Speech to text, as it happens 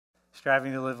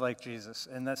striving to live like Jesus.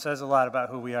 And that says a lot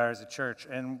about who we are as a church.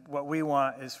 And what we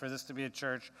want is for this to be a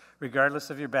church,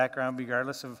 regardless of your background,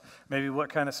 regardless of maybe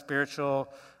what kind of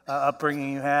spiritual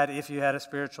upbringing you had, if you had a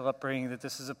spiritual upbringing, that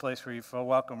this is a place where you feel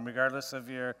welcome, regardless of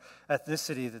your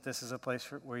ethnicity, that this is a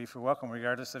place where you feel welcome,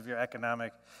 regardless of your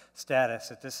economic status,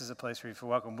 that this is a place where you feel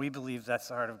welcome. We believe that's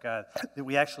the heart of God, that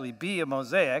we actually be a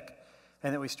mosaic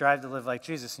and that we strive to live like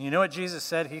Jesus. And you know what Jesus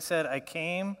said? He said, I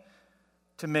came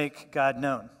to make God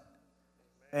known.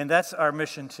 And that's our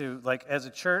mission too, like as a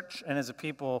church and as a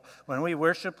people. When we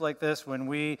worship like this, when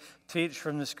we teach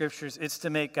from the scriptures, it's to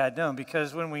make God known.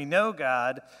 Because when we know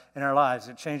God in our lives,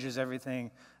 it changes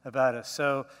everything about us.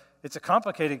 So it's a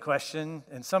complicated question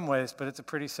in some ways, but it's a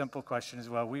pretty simple question as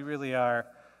well. We really are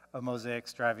a mosaic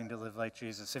striving to live like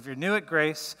Jesus. If you're new at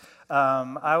Grace,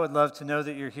 I would love to know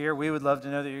that you're here. We would love to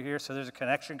know that you're here. So there's a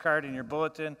connection card in your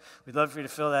bulletin. We'd love for you to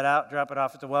fill that out, drop it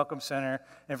off at the Welcome Center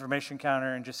information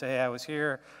counter, and just say, hey, I was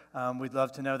here. We'd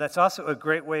love to know. That's also a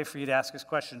great way for you to ask us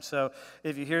questions. So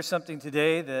if you hear something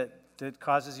today that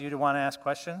causes you to want to ask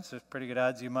questions, there's pretty good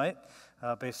odds you might.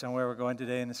 Based on where we're going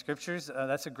today in the scriptures.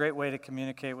 That's a great way to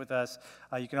communicate with us.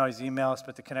 You can always email us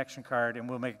with the connection card, and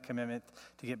we'll make a commitment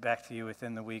to get back to you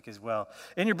within the week as well.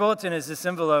 In your bulletin is this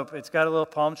envelope. It's got a little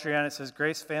palm tree on it. It says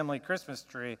Grace Family Christmas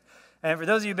Tree. And for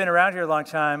those of you who've been around here a long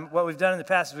time, what we've done in the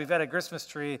past is we've had a Christmas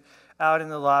tree out in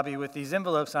the lobby with these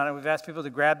envelopes on it. We've asked people to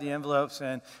grab the envelopes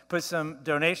and put some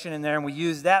donation in there, and we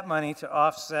use that money to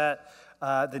offset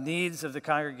the needs of the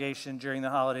congregation during the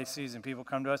holiday season. People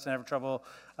come to us and have trouble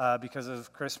because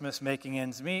of Christmas making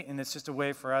ends meet, and it's just a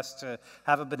way for us to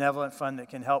have a benevolent fund that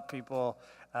can help people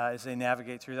as they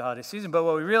navigate through the holiday season. But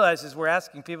what we realize is we're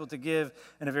asking people to give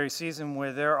in a very season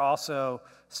where they're also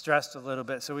stressed a little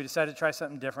bit. So we decided to try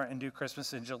something different and do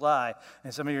Christmas in July.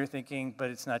 And some of you are thinking,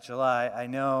 but it's not July. I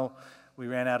know we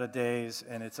ran out of days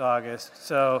and it's August.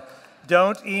 So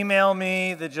don't email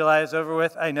me that July is over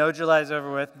with. I know July is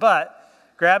over with, but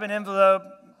grab an envelope.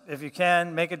 If you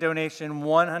can, make a donation.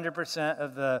 100%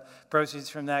 of the proceeds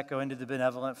from that go into the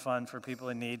benevolent fund for people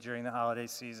in need during the holiday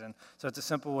season. So it's a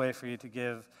simple way for you to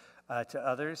give to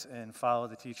others and follow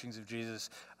the teachings of Jesus.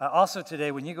 Also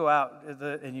today, when you go out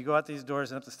and you go out these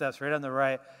doors and up the steps, right on the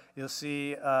right, you'll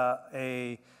see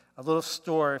a little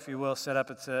store, if you will, set up.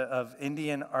 It's of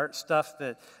Indian art stuff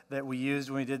that we used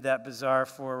when we did that bazaar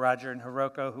for Roger and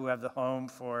Hiroko, who have the home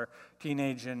for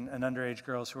teenage and underage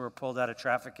girls who were pulled out of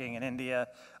trafficking in India.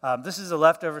 This is the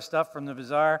leftover stuff from the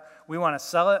bazaar. We want to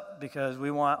sell it because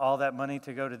we want all that money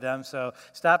to go to them. So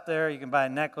stop there. You can buy a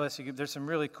necklace. There's some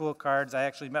really cool cards. I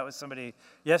actually met with somebody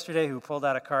yesterday who pulled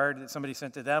out a card that somebody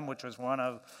sent to them, which was one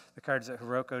of the cards that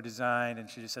Hiroko designed, and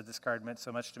she just said this card meant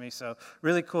so much to me. So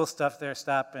really cool stuff there.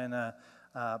 Stop and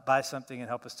buy something and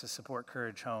help us to support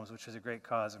Courage Homes, which is a great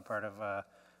cause and part of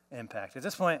Impact. At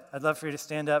this point, I'd love for you to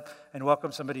stand up and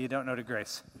welcome somebody you don't know to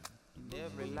Grace. In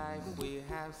every life we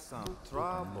have some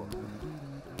trouble.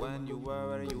 When you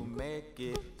worry, you make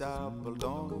it double.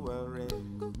 Don't worry.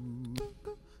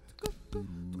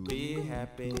 Be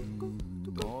happy.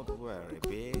 Don't worry.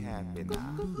 Be happy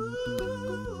now.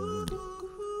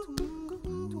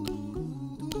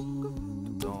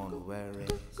 Don't worry.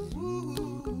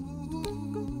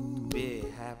 Be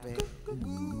happy.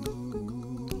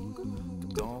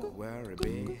 Don't worry,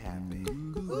 be happy.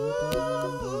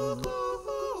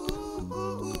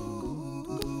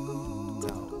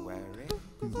 Don't worry.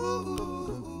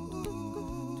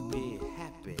 Be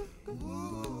happy.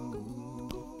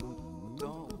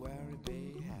 Don't worry, be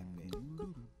happy.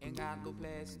 Ain't got no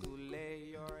place to lay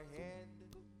your head.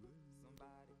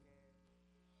 Somebody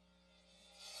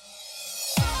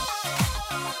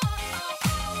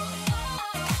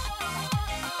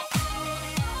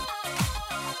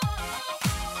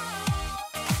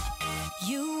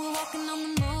You were walking on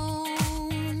the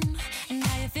moon, and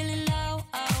now you're feeling low.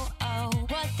 Oh, oh,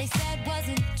 what they said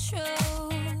wasn't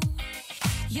true.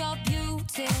 You're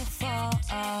beautiful.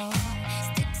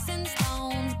 Sticks and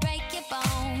stones break your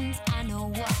bones. I know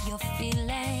what you're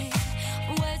feeling.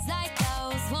 Words like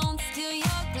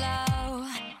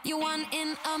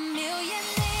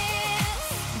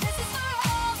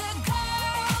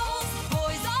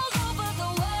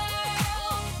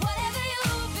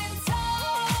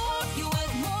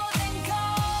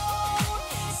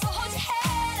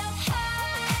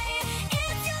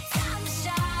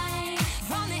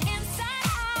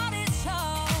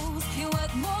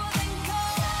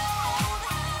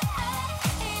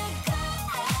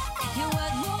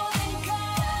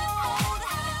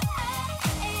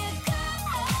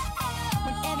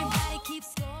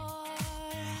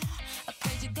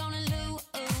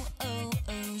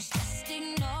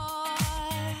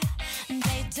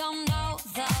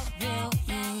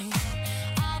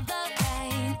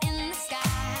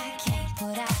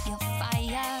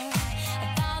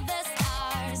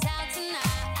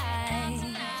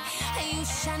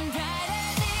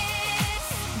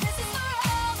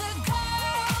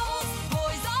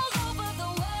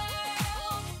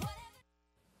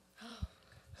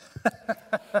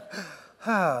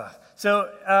So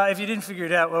if you didn't figure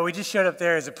it out, well, we just showed up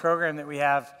there is a program that we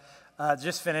have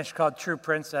just finished called True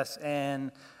Princess.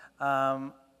 And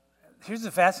here's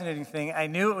the fascinating thing. I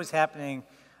knew it was happening,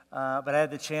 but I had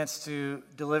the chance to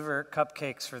deliver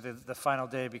cupcakes for the final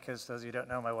day because, those of you who don't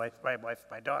know,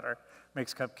 my daughter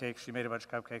makes cupcakes. She made a bunch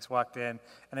of cupcakes, walked in,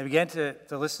 and I began to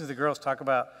listen to the girls talk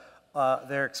about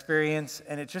their experience,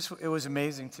 and it was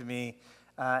amazing to me.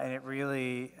 And it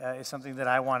really is something that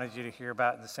I wanted you to hear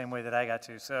about in the same way that I got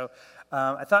to. So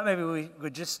I thought maybe we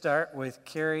would just start with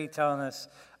Carrie telling us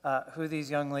who these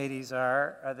young ladies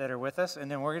are that are with us, and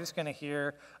then we're just going to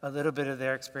hear a little bit of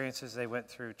their experiences they went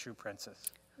through True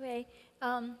Princess. Okay,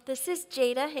 this is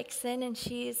Jada Hickson, and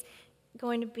she's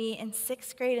going to be in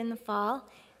 6th grade in the fall.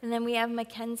 And then we have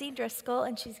Mackenzie Driscoll,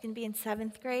 and she's going to be in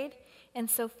 7th grade. And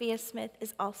Sophia Smith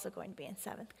is also going to be in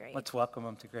 7th grade. Let's welcome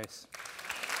them to Grace.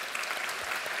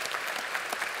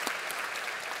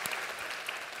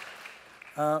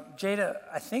 Jada,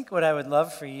 I think what I would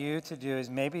love for you to do is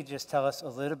maybe just tell us a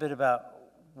little bit about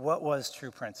what was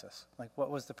True Princess. Like, what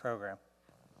was the program?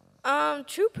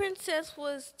 True Princess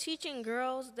was teaching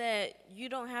girls that you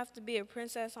don't have to be a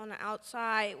princess on the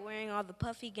outside wearing all the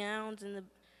puffy gowns and the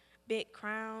big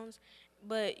crowns,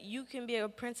 but you can be a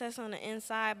princess on the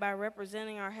inside by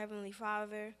representing our Heavenly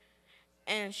Father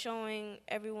and showing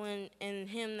everyone in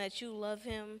Him that you love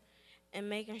Him and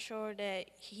making sure that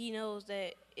He knows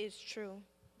that it's true.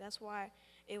 That's why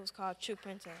it was called True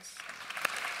Princess.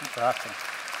 That's awesome.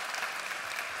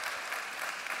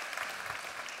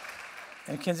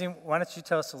 And Kinsey, why don't you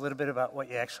tell us a little bit about what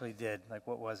you actually did? Like,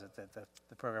 what was it that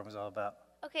the program was all about?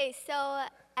 Okay, so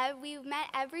we met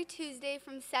every Tuesday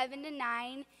from 7 to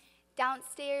 9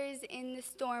 downstairs in the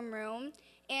storm room.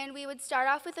 And we would start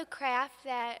off with a craft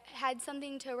that had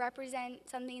something to represent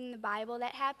something in the Bible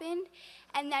that happened.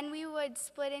 And then we would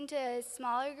split into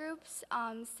smaller groups,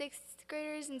 6th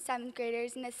graders and 7th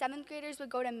graders. And the 7th graders would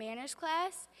go to manners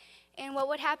class. And what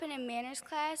would happen in manners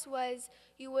class was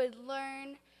you would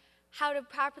learn how to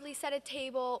properly set a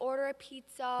table, order a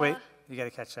pizza. Wait, you got to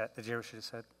catch that. Did you hear what she just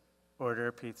said? Order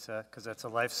a pizza, because that's a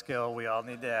life skill we all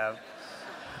need to have.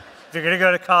 If you're going to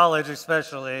go to college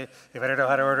especially, you better know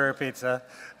how to order a pizza.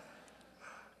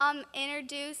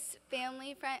 Introduce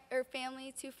family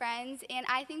to friends. And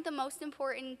I think the most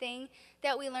important thing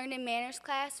that we learned in manners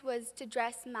class was to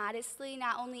dress modestly,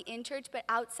 not only in church, but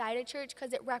outside of church,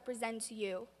 because it represents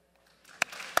you.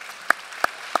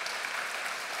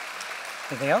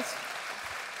 Anything else?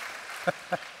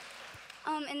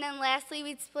 And then lastly,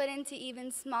 we'd split into even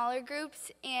smaller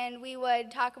groups, and we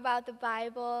would talk about the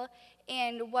Bible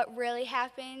and what really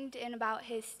happened and about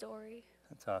His story.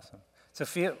 That's awesome.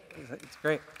 Sophia, it's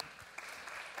great.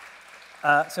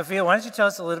 Sophia, why don't you tell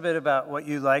us a little bit about what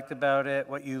you liked about it,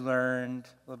 what you learned,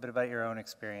 a little bit about your own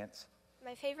experience.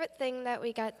 My favorite thing that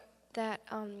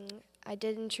I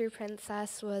did in True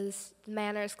Princess was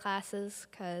manners classes,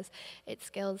 because it's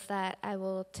skills that I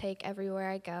will take everywhere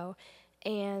I go.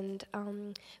 And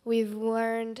we've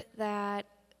learned that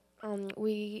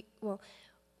we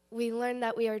learned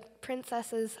that we are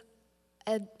princesses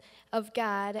of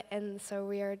God, and so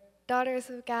we are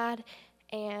daughters of God,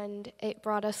 and it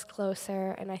brought us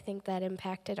closer, and I think that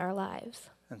impacted our lives.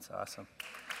 That's awesome.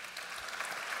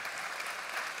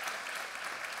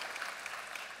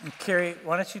 And Carrie,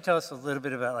 why don't you tell us a little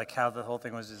bit about like how the whole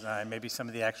thing was designed, maybe some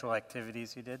of the actual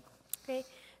activities you did? Okay,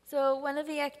 so one of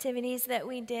the activities that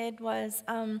we did was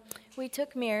we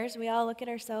took mirrors. We all look at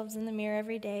ourselves in the mirror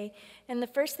every day. And the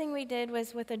first thing we did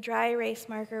was with a dry erase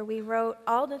marker, we wrote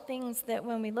all the things that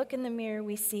when we look in the mirror,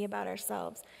 we see about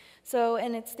ourselves. So,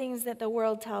 and it's things that the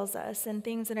world tells us and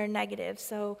things that are negative.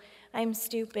 So, I'm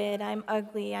stupid, I'm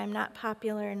ugly, I'm not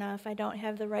popular enough, I don't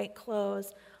have the right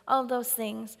clothes, all of those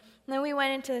things. And then we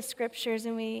went into the scriptures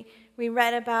and we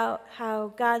read about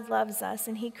how God loves us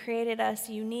and He created us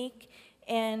unique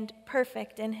and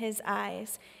perfect in His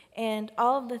eyes, and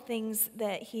all of the things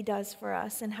that He does for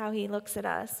us and how He looks at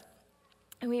us.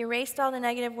 And we erased all the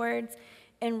negative words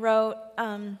and wrote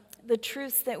the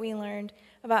truths that we learned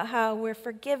about how we're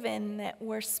forgiven, that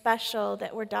we're special,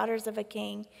 that we're daughters of a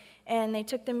king. And they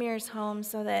took the mirrors home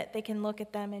so that they can look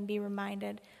at them and be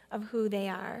reminded of who they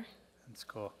are. That's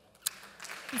cool.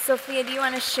 And Sophia, do you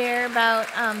want to share about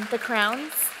the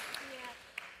crowns?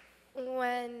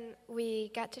 When we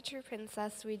got to True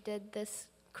Princess, we did this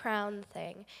crown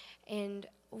thing, and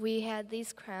we had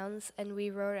these crowns, and we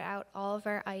wrote out all of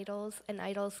our idols, and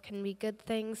idols can be good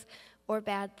things or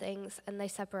bad things, and they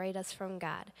separate us from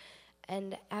God.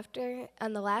 And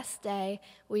on the last day,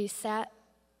 we sat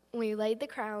we laid the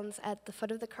crowns at the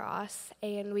foot of the cross,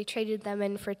 and we traded them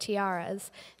in for tiaras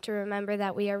to remember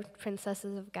that we are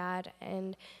princesses of God,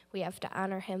 and we have to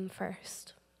honor him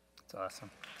first. That's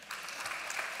awesome.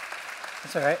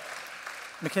 That's all right.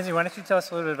 Mackenzie, why don't you tell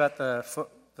us a little bit about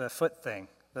the foot thing?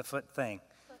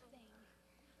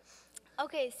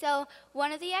 Okay, so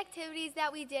one of the activities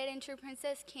that we did in True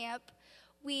Princess Camp,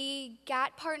 we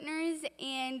got partners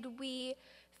and we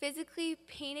physically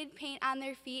painted paint on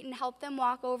their feet and helped them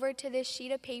walk over to this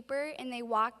sheet of paper, and they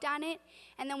walked on it,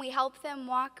 and then we helped them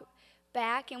walk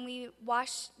back and we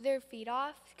washed their feet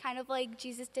off, kind of like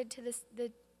Jesus did to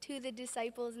the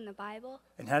disciples in the Bible.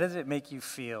 And how does it make you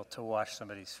feel to wash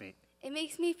somebody's feet? It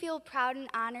makes me feel proud and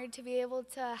honored to be able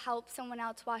to help someone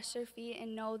else wash their feet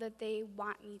and know that they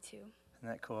want me to. Isn't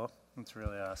that cool? That's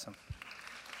really awesome.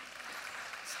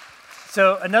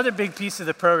 So another big piece of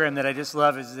the program that I just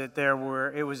love is that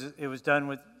it was done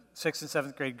with 6th and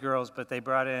 7th grade girls, but they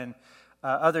brought in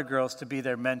other girls to be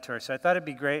their mentors. So I thought it'd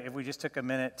be great if we just took a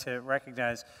minute to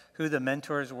recognize who the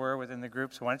mentors were within the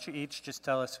group. So why don't you each just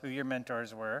tell us who your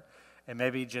mentors were, and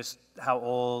maybe just how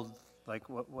old, like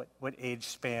what age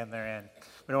span they're in.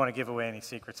 We don't want to give away any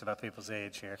secrets about people's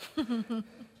age here.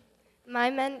 My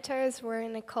mentors were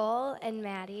Nicole and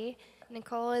Maddie.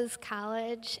 Nicole is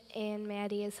college, and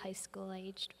Maddie is high school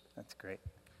aged. That's great.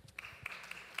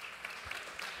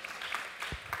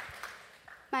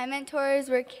 My mentors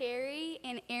were Carrie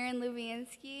and Aaron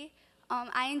Lubianski.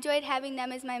 I enjoyed having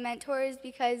them as my mentors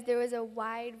because there was a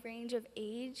wide range of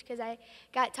age, because I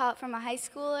got taught from a high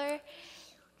schooler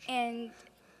and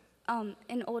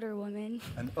an older woman.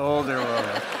 An older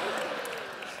woman.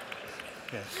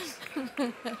 Yes.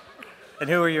 And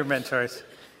who were your mentors?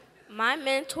 My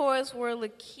mentors were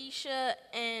Lakeisha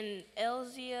and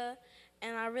Elzia,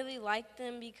 and I really liked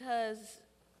them because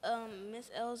Miss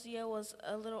Elzia was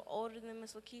a little older than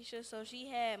Miss Lakeisha, so she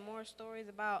had more stories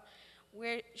about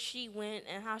where she went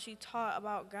and how she taught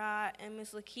about God. And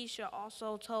Miss Lakeisha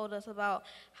also told us about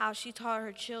how she taught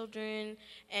her children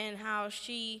and how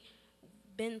she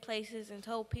been places and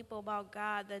told people about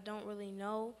God that don't really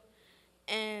know.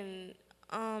 And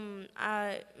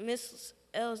Miss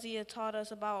Elzia taught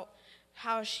us about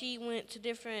how she went to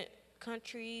different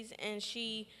countries and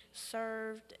she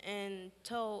served and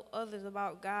told others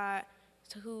about God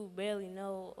who barely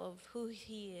know of who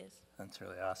he is. That's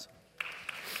really awesome.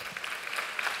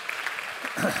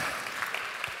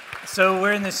 So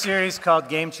we're in this series called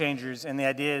Game Changers, and the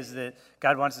idea is that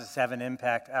God wants us to have an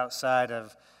impact outside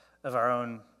of our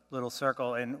own little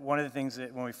circle. And one of the things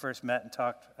that when we first met and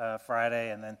talked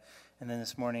Friday and then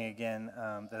this morning again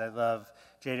that I love,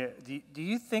 Jada, do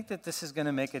you think that this is going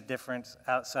to make a difference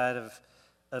outside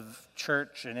of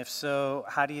church? And if so,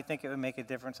 how do you think it would make a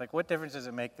difference? Like, what difference does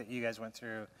it make that you guys went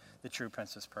through the True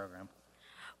Princess program?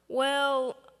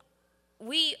 Well,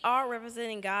 we are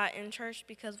representing God in church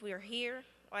because we are here.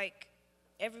 Like,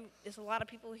 there's a lot of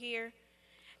people here.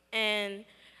 And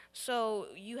so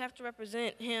you have to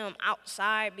represent him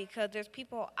outside because there's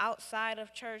people outside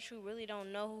of church who really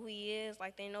don't know who he is.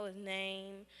 Like, they know his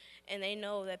name, and they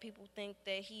know that people think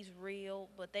that he's real,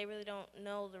 but they really don't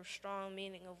know the strong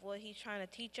meaning of what he's trying to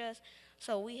teach us.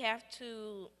 So we have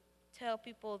to tell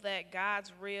people that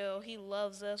God's real. He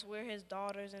loves us. We're his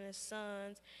daughters and his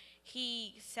sons.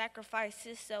 He sacrificed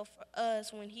himself for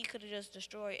us when he could have just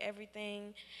destroyed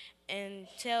everything, and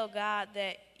tell God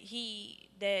that he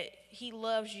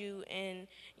loves you and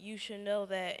you should know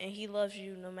that, and he loves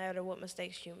you no matter what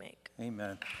mistakes you make.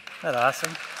 Amen. Isn't that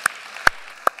awesome?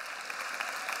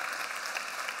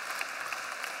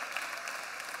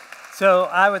 So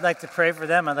I would like to pray for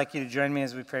them. I'd like you to join me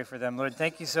as we pray for them. Lord,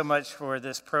 thank you so much for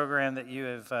this program that you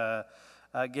have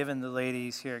given the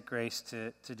ladies here at Grace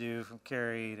to do, from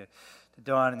Carrie to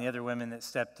Dawn and the other women that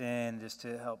stepped in just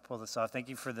to help pull this off. Thank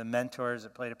you for the mentors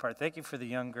that played a part. Thank you for the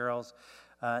young girls,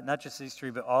 not just these three,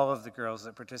 but all of the girls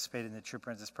that participated in the True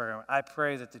Princess program. I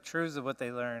pray that the truths of what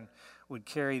they learned would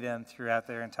carry them throughout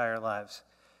their entire lives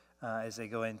as they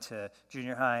go into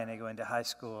junior high and they go into high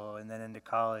school and then into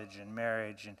college and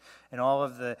marriage and all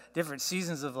of the different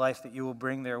seasons of life that you will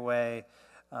bring their way.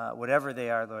 Whatever they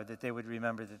are, Lord, that they would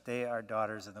remember that they are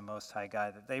daughters of the Most High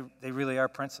God, that they really are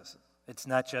princesses. It's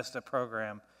not just a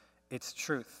program, it's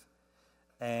truth.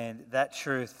 And that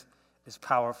truth is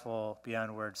powerful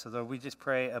beyond words. So, Lord, we just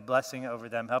pray a blessing over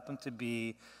them. Help them to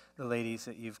be the ladies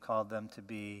that you've called them to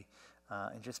be,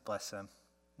 and just bless them.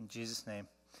 In Jesus' name,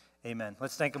 amen.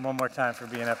 Let's thank them one more time for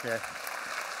being up here.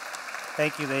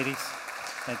 Thank you, ladies.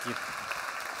 Thank you.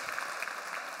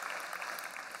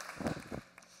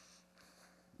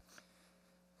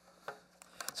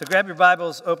 So grab your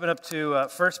Bibles, open up to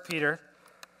 1 Peter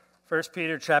 1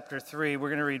 Peter chapter 3, we're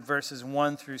going to read verses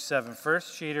 1 through 7. 1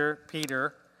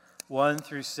 Peter 1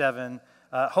 through 7.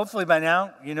 Hopefully by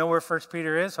now you know where 1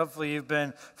 Peter is. Hopefully you've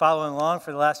been following along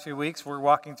for the last few weeks. We're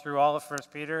walking through all of 1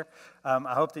 Peter.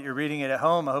 I hope that you're reading it at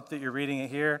home. I hope that you're reading it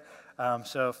here.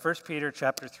 So 1 Peter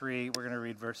chapter 3, we're going to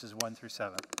read verses 1 through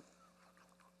 7.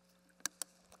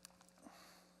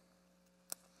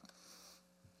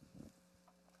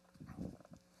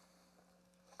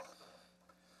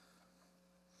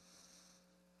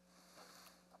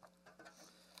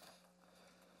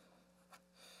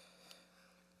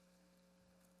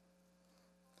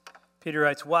 Peter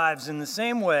writes, "Wives, in the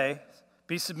same way,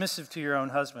 be submissive to your own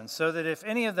husbands, so that if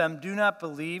any of them do not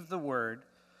believe the word,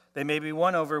 they may be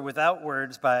won over without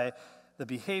words by the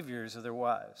behaviors of their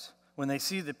wives, when they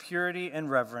see the purity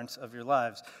and reverence of your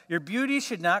lives. Your beauty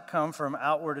should not come from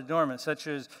outward adornment, such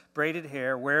as braided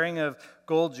hair, wearing of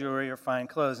gold jewelry, or fine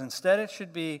clothes. Instead, it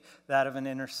should be that of an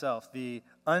inner self, the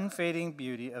unfading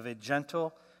beauty of a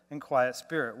gentle and quiet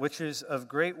spirit, which is of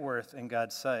great worth in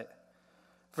God's sight.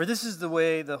 For this is the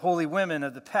way the holy women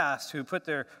of the past who put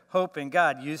their hope in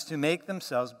God used to make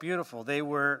themselves beautiful. They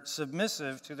were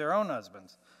submissive to their own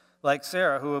husbands, like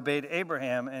Sarah, who obeyed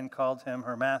Abraham and called him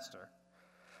her master.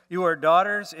 You are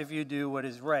daughters if you do what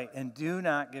is right, and do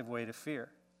not give way to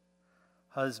fear.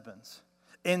 Husbands,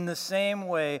 in the same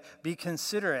way, be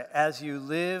considerate as you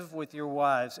live with your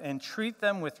wives, and treat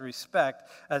them with respect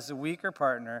as the weaker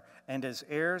partner and as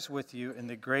heirs with you in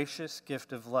the gracious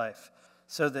gift of life,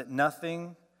 so that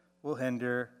nothing will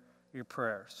hinder your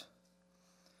prayers."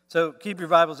 So keep your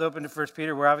Bibles open to 1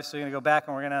 Peter. We're obviously going to go back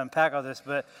and we're going to unpack all this.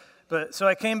 But so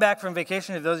I came back from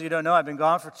vacation. If those of you who don't know, I've been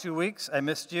gone for 2 weeks. I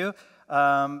missed you.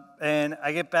 And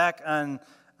I get back on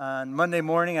Monday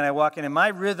morning and I walk in. And my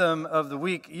rhythm of the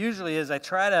week usually is I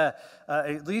try to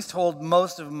at least hold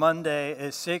most of Monday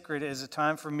as sacred as a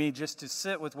time for me just to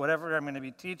sit with whatever I'm going to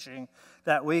be teaching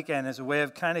that weekend as a way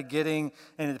of kind of getting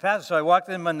into the passage. So I walked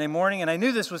in Monday morning, and I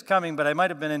knew this was coming, but I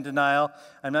might have been in denial.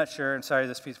 I'm not sure. And sorry,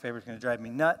 this piece of paper is going to drive me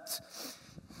nuts.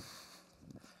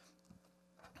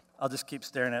 I'll just keep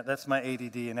staring at it. That's my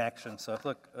ADD in action. So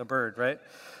look, a bird, right?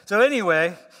 So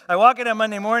anyway, I walk in on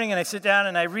Monday morning, and I sit down,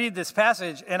 and I read this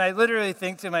passage, and I literally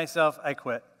think to myself, I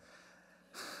quit.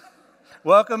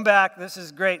 Welcome back. This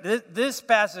is great. This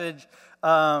passage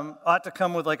ought to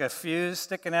come with like a fuse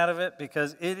sticking out of it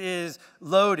because it is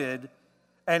loaded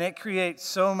and it creates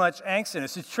so much angst in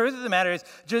us. The truth of the matter is,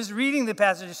 just reading the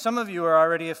passage, some of you are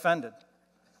already offended.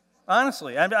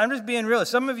 Honestly, I'm just being real.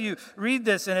 Some of you read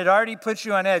this and it already puts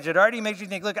you on edge. It already makes you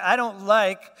think, look, I don't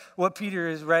like what Peter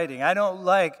is writing. I don't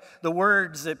like the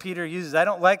words that Peter uses. I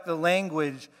don't like the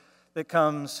language that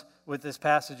comes with this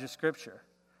passage of Scripture.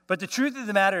 But the truth of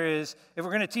the matter is, if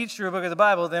we're going to teach through a book of the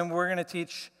Bible, then we're going to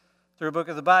teach through a book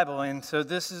of the Bible. And so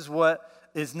this is what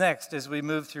is next as we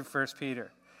move through 1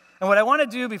 Peter. And what I want to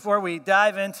do before we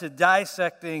dive into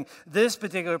dissecting this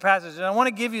particular passage, I want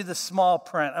to give you the small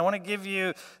print. I want to give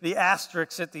you the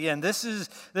asterisks at the end. This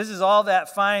is all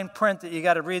that fine print that you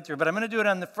got to read through. But I'm going to do it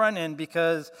on the front end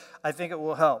because I think it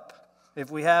will help if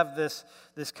we have this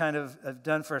kind of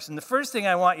done first. And the first thing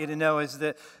I want you to know is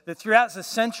that throughout the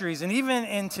centuries, and even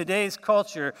in today's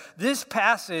culture, this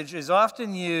passage is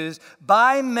often used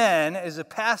by men as a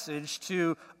passage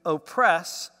to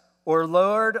oppress or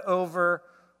lord over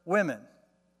women.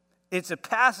 It's a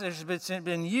passage that's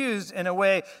been used in a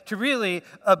way to really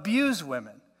abuse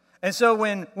women. And so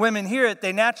when women hear it,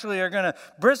 they naturally are going to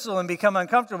bristle and become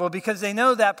uncomfortable because they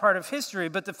know that part of history.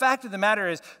 But the fact of the matter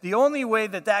is, the only way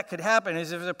that could happen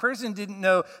is if the person didn't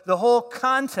know the whole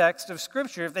context of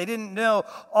Scripture, if they didn't know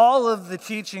all of the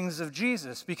teachings of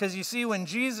Jesus. Because you see, when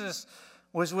Jesus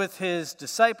was with his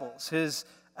disciples,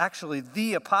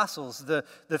 the apostles,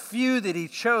 the few that he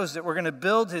chose that were going to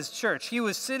build his church. He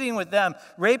was sitting with them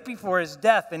right before his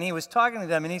death, and he was talking to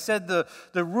them, and he said the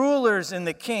rulers and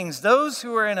the kings, those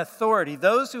who are in authority,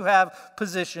 those who have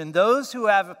position, those who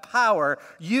have power,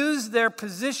 use their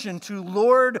position to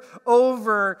lord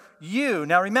over you.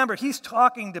 Now remember, he's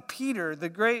talking to Peter, the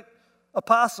great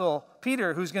apostle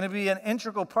Peter, who's going to be an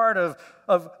integral part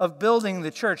of building the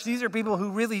church. These are people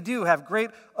who really do have great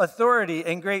authority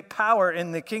and great power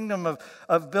in the kingdom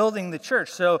of building the church.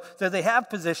 So they have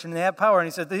position, they have power. And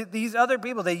he said, these other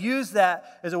people, they use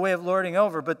that as a way of lording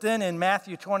over. But then in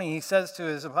Matthew 20, he says to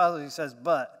his apostles, he says,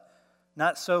 but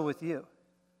not so with you.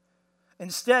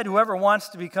 Instead, whoever wants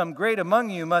to become great among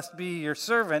you must be your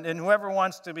servant, and whoever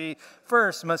wants to be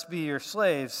first must be your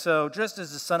slave. So just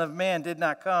as the Son of Man did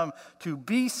not come to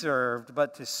be served,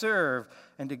 but to serve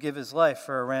and to give his life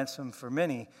for a ransom for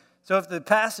many, So if the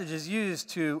passage is used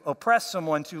to oppress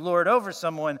someone, to lord over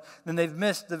someone, then they've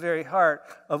missed the very heart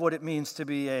of what it means to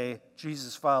be a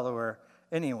Jesus follower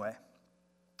anyway.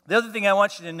 The other thing I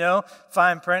want you to know,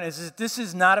 fine print, is that this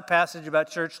is not a passage about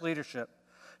church leadership.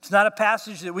 It's not a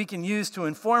passage that we can use to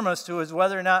inform us to as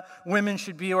whether or not women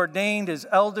should be ordained as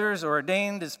elders or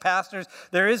ordained as pastors.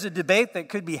 There is a debate that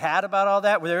could be had about all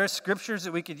that, where there are scriptures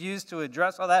that we could use to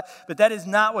address all that, but that is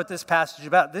not what this passage is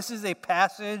about. This is a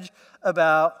passage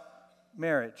about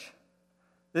marriage.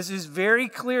 This is very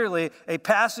clearly a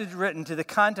passage written to the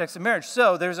context of marriage.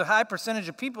 So there's a high percentage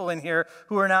of people in here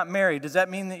who are not married. Does that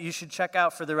mean that you should check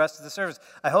out for the rest of the service?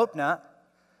 I hope not.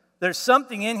 There's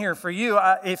something in here for you.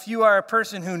 If you are a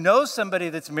person who knows somebody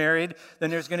that's married, then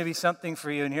there's going to be something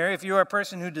for you in here. If you are a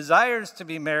person who desires to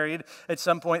be married at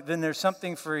some point, then there's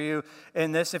something for you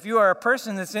in this. If you are a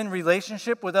person that's in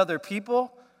relationship with other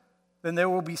people, then there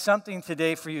will be something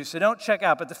today for you. So don't check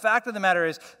out. But the fact of the matter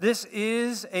is, this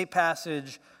is a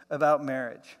passage about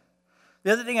marriage.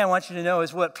 The other thing I want you to know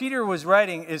is what Peter was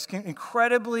writing is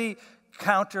incredibly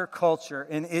counterculture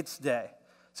in its day.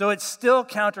 So it's still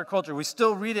counterculture. We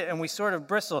still read it and we sort of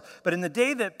bristle. But in the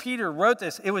day that Peter wrote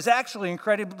this, it was actually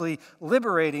incredibly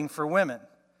liberating for women.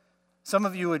 Some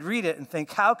of you would read it and think,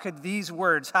 how could these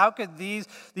words, how could these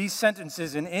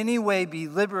sentences in any way be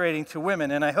liberating to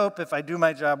women? And I hope if I do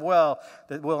my job well,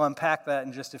 that we'll unpack that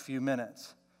in just a few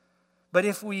minutes. But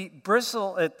if we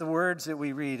bristle at the words that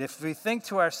we read, if we think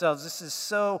to ourselves, this is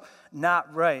so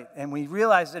not right, and we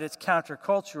realize that it's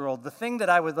countercultural, the thing that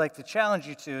I would like to challenge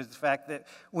you to is the fact that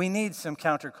we need some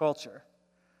counterculture.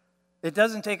 It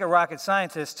doesn't take a rocket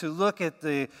scientist to look at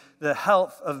the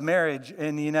health of marriage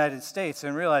in the United States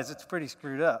and realize it's pretty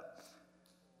screwed up.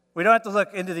 We don't have to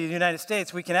look into the United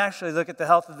States. We can actually look at the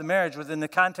health of the marriage within the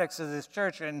context of this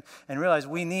church and realize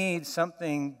we need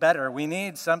something better. We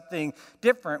need something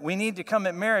different. We need to come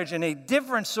at marriage in a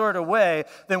different sort of way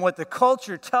than what the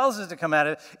culture tells us to come at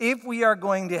it if we are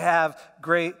going to have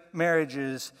great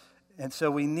marriages. And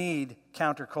so we need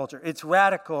counterculture. It's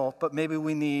radical, but maybe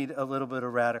we need a little bit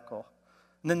of radical.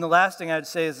 And then the last thing I'd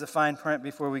say is the fine print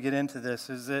before we get into this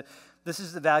is that this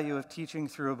is the value of teaching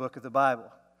through a book of the Bible.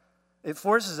 It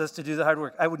forces us to do the hard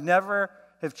work. I would never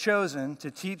have chosen to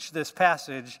teach this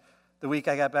passage the week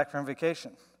I got back from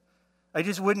vacation. I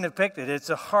just wouldn't have picked it. It's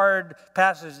a hard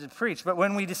passage to preach. But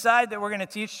when we decide that we're going to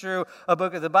teach through a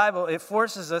book of the Bible, it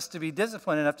forces us to be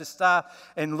disciplined enough to stop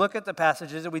and look at the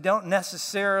passages that we don't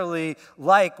necessarily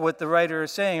like what the writer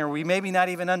is saying, or we maybe not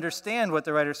even understand what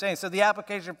the writer is saying. So the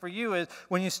application for you is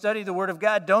when you study the Word of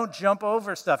God, don't jump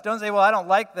over stuff. Don't say, well, I don't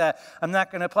like that. I'm not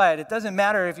going to apply it. It doesn't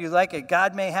matter if you like it.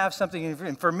 God may have something.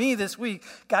 And for me this week,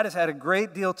 God has had a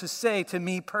great deal to say to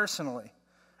me personally.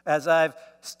 As I've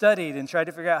studied and tried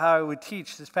to figure out how I would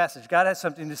teach this passage, God has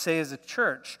something to say as a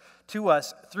church to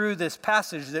us through this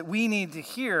passage that we need to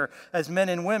hear as men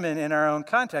and women in our own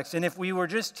context. And if we were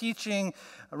just teaching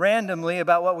randomly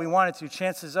about what we wanted to,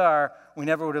 chances are we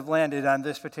never would have landed on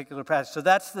this particular passage. So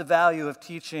that's the value of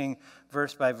teaching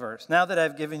verse by verse. Now that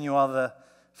I've given you all the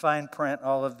fine print,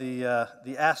 all of the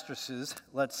asterisks,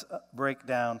 let's break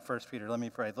down 1 Peter. Let me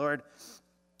pray. Lord,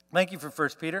 thank you for 1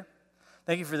 Peter.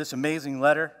 Thank you for this amazing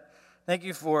letter. Thank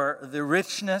you for the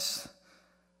richness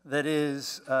that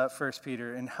is 1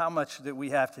 Peter and how much that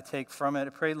we have to take from it. I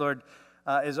pray, Lord,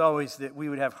 as always, that we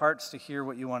would have hearts to hear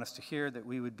what you want us to hear, that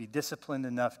we would be disciplined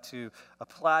enough to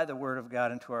apply the Word of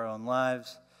God into our own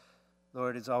lives.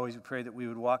 Lord, as always, we pray that we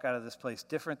would walk out of this place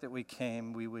different than we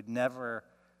came. We would never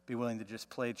be willing to just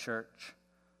play church.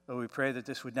 Lord, we pray that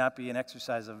this would not be an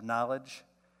exercise of knowledge,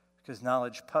 because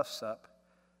knowledge puffs up,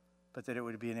 but that it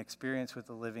would be an experience with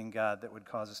the living God that would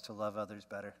cause us to love others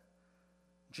better.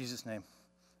 In Jesus' name,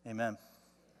 amen.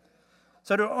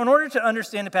 So in order to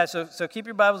understand the passage, so keep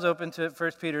your Bibles open to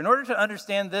 1 Peter. In order to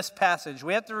understand this passage,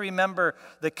 we have to remember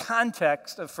the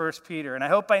context of 1 Peter. And I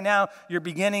hope by now you're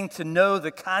beginning to know the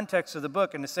context of the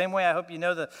book. In the same way I hope you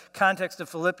know the context of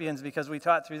Philippians, because we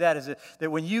taught through that, is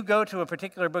that when you go to a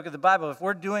particular book of the Bible, if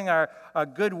we're doing our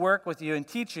good work with you in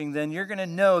teaching, then you're going to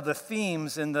know the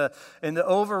themes and the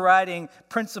overriding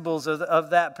principles of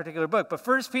that particular book. But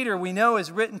 1 Peter, we know,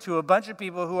 is written to a bunch of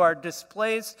people who are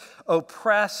displaced,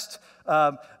 oppressed,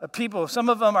 people. Some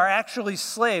of them are actually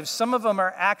slaves. Some of them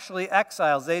are actually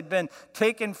exiles. They'd been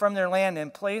taken from their land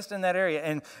and placed in that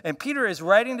area. And Peter is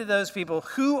writing to those people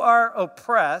who are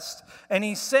oppressed, and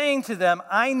he's saying to them,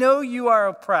 I know you are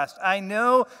oppressed. I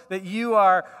know that you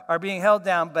are being held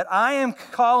down, but I am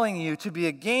calling you to be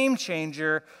a game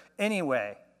changer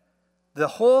anyway. The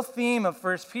whole theme of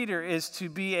 1 Peter is to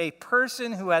be a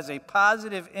person who has a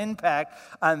positive impact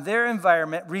on their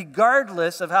environment,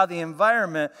 regardless of how the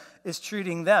environment is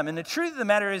treating them. And the truth of the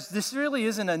matter is, this really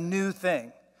isn't a new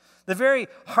thing. The very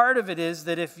heart of it is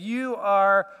that if you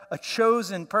are a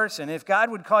chosen person, if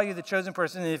God would call you the chosen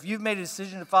person, and if you've made a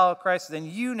decision to follow Christ, then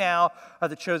you now are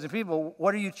the chosen people.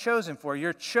 What are you chosen for?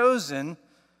 You're chosen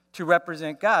to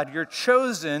represent God. You're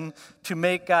chosen to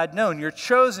make God known. You're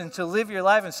chosen to live your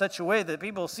life in such a way that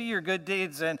people see your good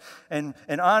deeds and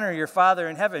honor your Father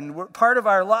in heaven. Part of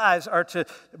our lives are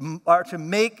to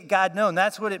make God known.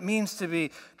 That's what it means to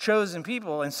be chosen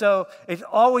people. And so it's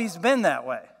always been that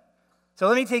way. So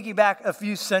let me take you back a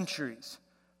few centuries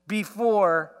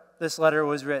before this letter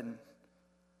was written.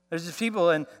 There's the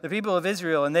people of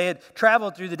Israel, and they had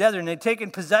traveled through the desert, and they'd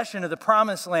taken possession of the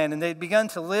promised land, and they'd begun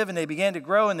to live, and they began to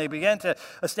grow, and they began to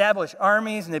establish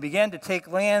armies, and they began to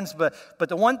take lands. But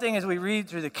the one thing as we read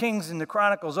through the Kings and the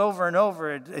Chronicles over and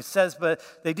over, it says, but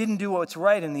they didn't do what's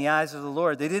right in the eyes of the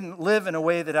Lord. They didn't live in a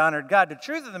way that honored God. The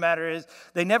truth of the matter is,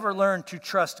 they never learned to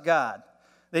trust God.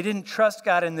 They didn't trust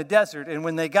God in the desert. And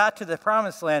when they got to the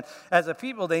promised land, as a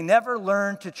people, they never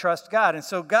learned to trust God. And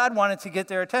so God wanted to get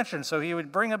their attention. So he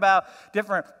would bring about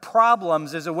different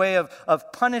problems as a way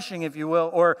of punishing, if you will,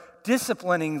 or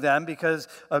disciplining them, because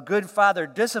a good father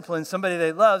disciplines somebody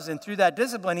they loves. And through that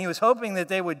discipline, he was hoping that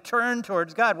they would turn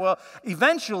towards God. Well,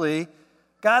 eventually,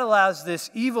 God allows this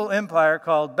evil empire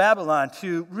called Babylon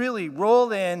to really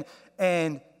roll in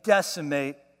and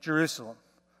decimate Jerusalem,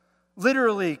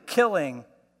 literally killing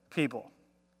people,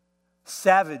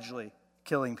 savagely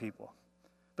killing people.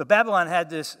 But Babylon had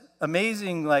this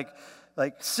amazing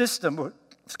system,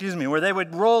 where they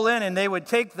would roll in and they would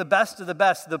take the best of the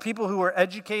best, the people who were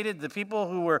educated, the people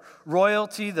who were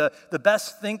royalty, the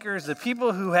best thinkers, the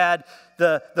people who had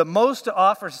the most to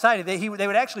offer society. They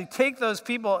would actually take those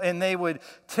people and they would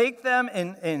take them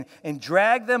and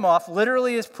drag them off,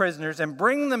 literally as prisoners, and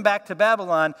bring them back to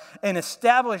Babylon and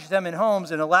establish them in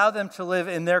homes and allow them to live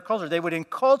in their culture. They would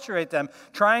enculturate them,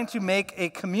 trying to make a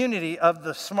community of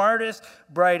the smartest,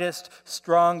 brightest,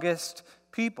 strongest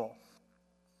people.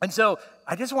 And so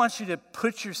I just want you to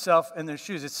put yourself in their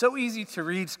shoes. It's so easy to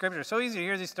read Scripture, so easy to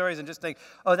hear these stories and just think,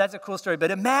 oh, that's a cool story.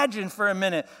 But imagine for a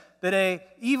minute that a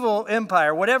evil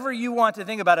empire, whatever you want to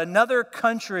think about, another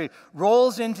country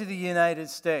rolls into the United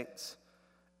States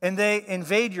and they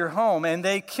invade your home and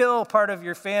they kill part of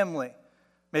your family.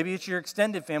 Maybe it's your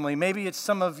extended family. Maybe it's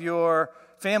some of your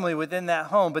family within that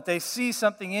home, but they see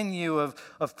something in you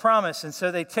of promise, and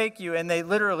so they take you and they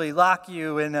literally lock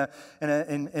you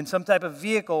in some type of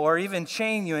vehicle or even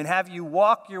chain you and have you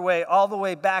walk your way all the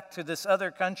way back to this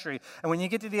other country. And when you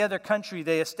get to the other country,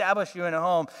 they establish you in a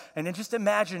home, and then just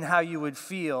imagine how you would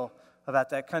feel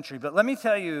about that country. But let me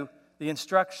tell you the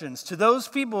instructions to those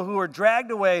people who were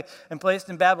dragged away and placed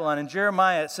in Babylon. In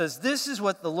Jeremiah, it says, "This is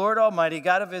what the Lord Almighty,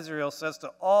 God of Israel, says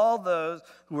to all those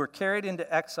who were carried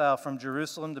into exile from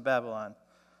Jerusalem to Babylon.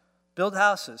 Build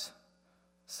houses,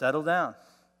 settle down,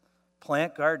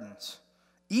 plant gardens,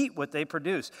 eat what they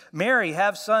produce. Marry,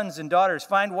 have sons and daughters.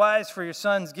 Find wives for your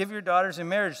sons. Give your daughters in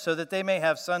marriage so that they may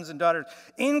have sons and daughters.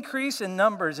 Increase in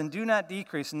numbers and do not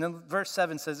decrease." And then verse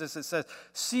 7 says this, it says,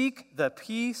 "Seek the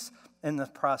peace and the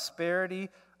prosperity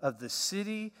of the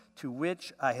city to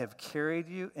which I have carried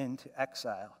you into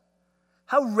exile."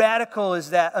 How radical is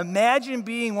that? Imagine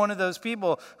being one of those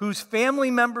people whose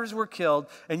family members were killed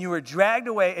and you were dragged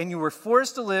away and you were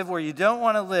forced to live where you don't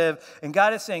want to live. And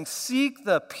God is saying, seek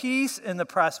the peace and the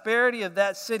prosperity of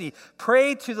that city.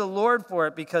 Pray to the Lord for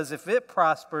it, because if it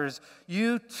prospers,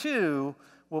 you too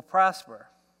will prosper.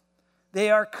 They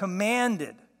are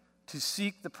commanded to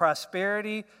seek the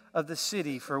prosperity of the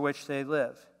city for which they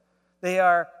live. They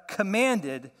are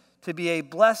commanded to be a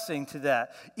blessing to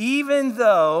that, even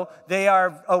though they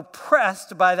are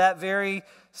oppressed by that very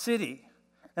city.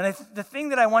 And the thing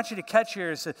that I want you to catch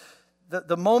here is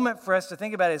the moment for us to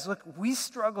think about it is, look, we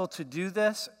struggle to do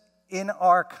this in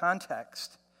our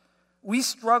context. We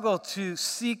struggle to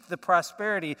seek the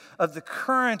prosperity of the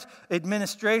current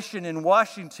administration in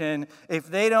Washington if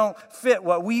they don't fit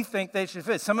what we think they should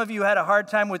fit. Some of you had a hard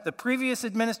time with the previous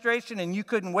administration and you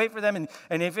couldn't wait for them.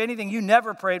 And if anything, you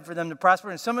never prayed for them to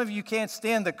prosper. And some of you can't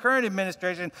stand the current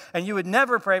administration and you would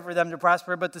never pray for them to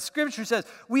prosper. But the Scripture says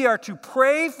we are to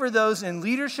pray for those in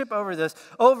leadership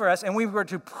over us, and we were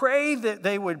to pray that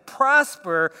they would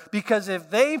prosper, because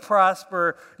if they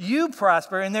prosper, you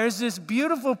prosper. And there's this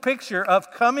beautiful picture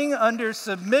of coming under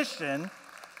submission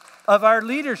of our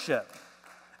leadership.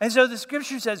 And so the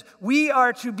scripture says we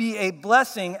are to be a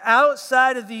blessing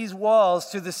outside of these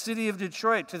walls to the city of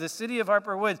Detroit, to the city of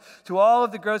Harper Woods, to all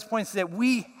of the Grosse Pointes, that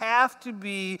we have to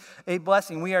be a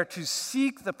blessing. We are to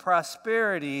seek the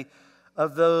prosperity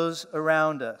of those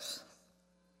around us.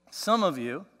 Some of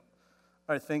you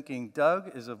are thinking,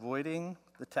 Doug is avoiding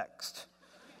the text.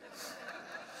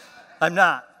 I'm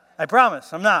not. I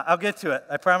promise, I'm not. I'll get to it.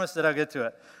 I promise that I'll get to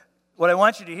it. What I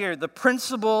want you to hear, the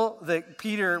principle that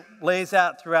Peter lays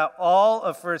out throughout all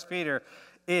of 1 Peter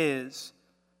is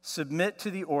submit to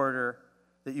the order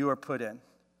that you are put in.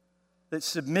 That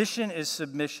submission is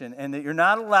submission, and that you're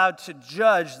not allowed to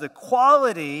judge the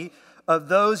quality of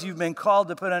those you've been called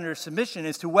to put under submission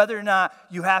as to whether or not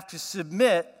you have to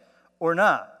submit or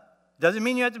not. Doesn't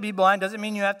mean you have to be blind, doesn't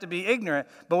mean you have to be ignorant,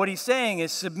 but what he's saying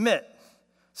is submit.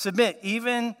 Submit,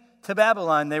 even to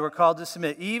Babylon, they were called to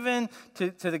submit. Even to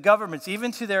the governments,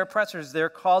 even to their oppressors, they're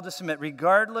called to submit,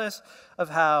 regardless of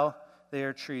how they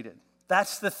are treated.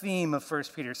 That's the theme of 1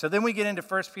 Peter. So then we get into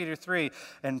 1 Peter 3,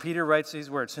 and Peter writes these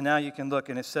words. So now you can look,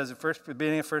 and it says, at the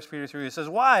beginning of 1 Peter 3, it says,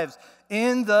 wives,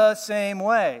 in the same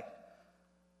way.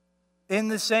 In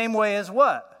the same way as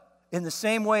what? In the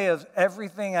same way of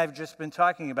everything I've just been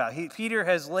talking about. Peter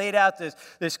has laid out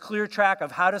this clear track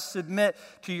of how to submit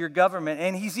to your government.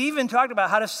 And he's even talked about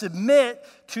how to submit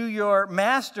to your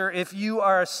master if you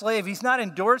are a slave. He's not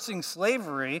endorsing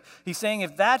slavery. He's saying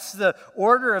if that's the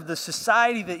order of the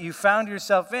society that you found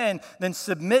yourself in, then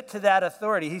submit to that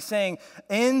authority. He's saying,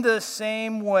 in the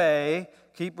same way,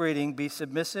 keep reading, be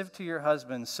submissive to your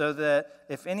husbands, so that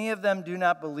if any of them do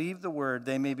not believe the word,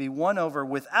 they may be won over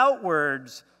without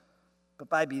words, but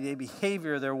by the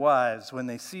behavior of their wives when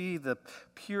they see the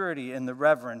purity and the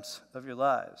reverence of your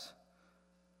lives.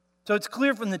 So it's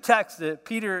clear from the text that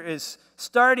Peter is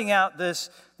starting out this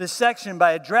section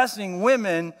by addressing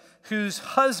women whose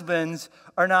husbands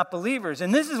are not believers.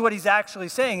 And this is what he's actually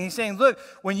saying. He's saying, look,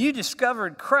 when you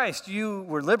discovered Christ, you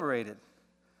were liberated.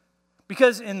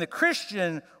 Because in the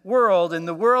Christian world, in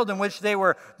the world in which they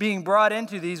were being brought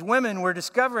into, these women were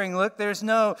discovering, look, there's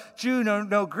no Jew,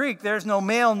 no Greek, there's no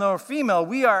male, no female.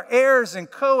 We are heirs and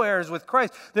co-heirs with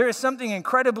Christ. There is something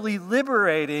incredibly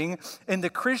liberating in the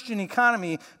Christian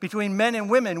economy between men and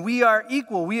women. We are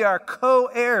equal. We are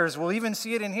co-heirs. We'll even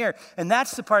see it in here. And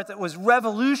that's the part that was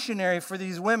revolutionary for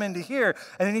these women to hear.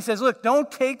 And then he says, look, don't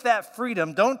take that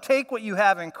freedom. Don't take what you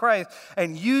have in Christ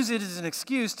and use it as an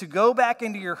excuse to go back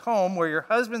into your home where your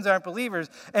husbands aren't believers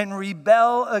and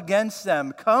rebel against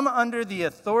them. Come under the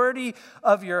authority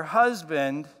of your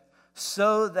husband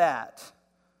so that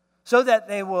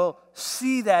they will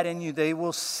see that in you. They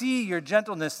will see your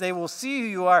gentleness. They will see who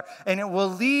you are, and it will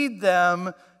lead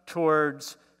them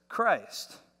towards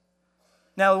Christ.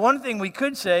 Now, one thing we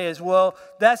could say is, well,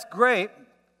 that's great.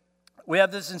 We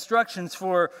have these instructions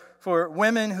for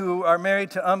women who are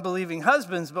married to unbelieving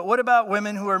husbands, but what about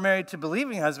women who are married to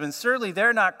believing husbands? Certainly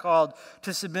they're not called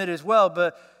to submit as well,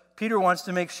 but Peter wants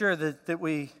to make sure that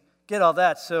we get all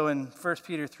that. So in 1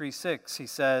 Peter 3:6, he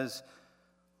says,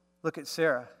 look at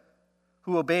Sarah,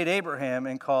 who obeyed Abraham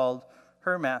and called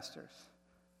her masters.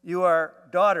 You are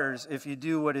daughters if you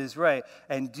do what is right,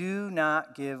 and do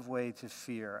not give way to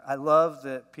fear. I love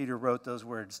that Peter wrote those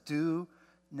words. Do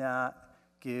not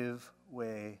give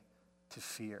way to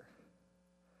fear.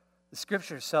 The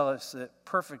scriptures tell us that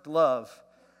perfect love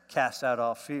casts out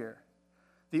all fear.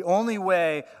 The only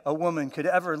way a woman could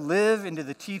ever live into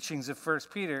the teachings of 1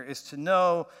 Peter is to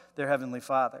know their Heavenly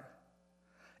Father,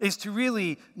 is to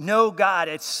really know God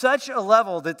at such a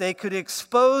level that they could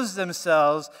expose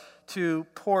themselves to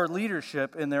poor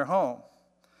leadership in their home.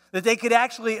 That they could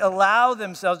actually allow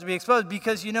themselves to be exposed,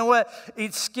 because you know what?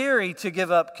 It's scary to give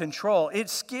up control.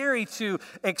 It's scary to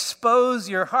expose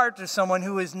your heart to someone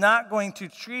who is not going to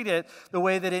treat it the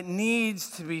way that it needs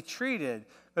to be treated.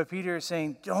 But Peter is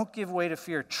saying, don't give way to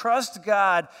fear. Trust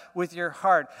God with your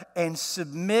heart and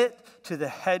submit to the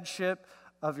headship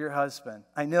of your husband.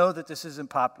 I know that this isn't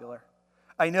popular.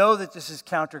 I know that this is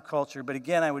counterculture, but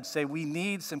again, I would say we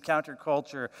need some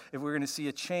counterculture if we're going to see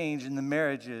a change in the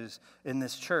marriages in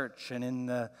this church and in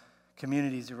the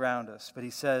communities around us. But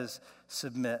he says,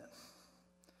 submit.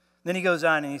 Then he goes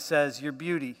on and he says, your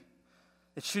beauty,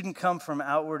 it shouldn't come from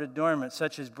outward adornment,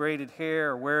 such as braided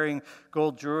hair or wearing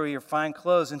gold jewelry or fine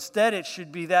clothes. Instead, it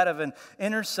should be that of an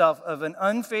inner self, of an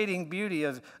unfading beauty,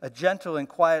 of a gentle and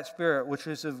quiet spirit, which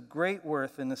is of great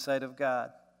worth in the sight of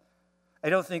God. I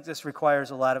don't think this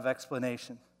requires a lot of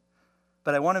explanation,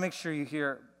 but I want to make sure you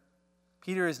hear,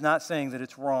 Peter is not saying that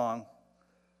it's wrong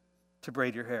to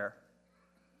braid your hair.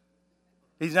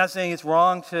 He's not saying it's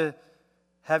wrong to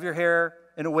have your hair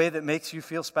in a way that makes you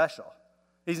feel special.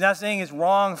 He's not saying it's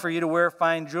wrong for you to wear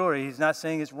fine jewelry. He's not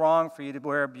saying it's wrong for you to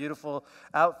wear a beautiful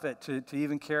outfit, to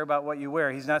even care about what you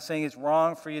wear. He's not saying it's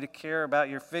wrong for you to care about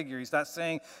your figure. He's not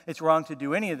saying it's wrong to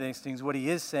do any of these things. What he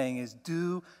is saying is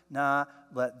do not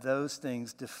let those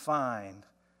things define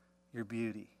your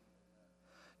beauty.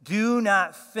 Do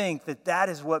not think that that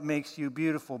is what makes you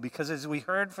beautiful, because as we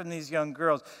heard from these young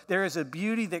girls, there is a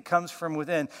beauty that comes from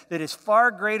within that is far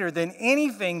greater than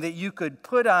anything that you could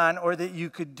put on or that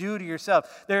you could do to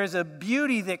yourself. There is a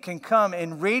beauty that can come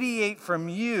and radiate from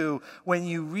you when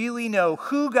you really know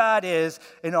who God is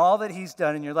and all that he's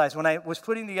done in your lives. When I was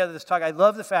putting together this talk, I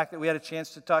love the fact that we had a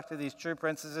chance to talk to these true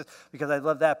princesses, because I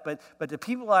love that. But the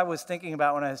people I was thinking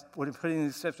about when I was putting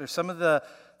these tips are some of the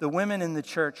women in the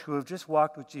church who have just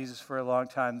walked with Jesus for a long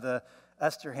time, the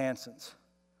Esther Hansons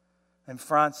and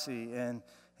Francie and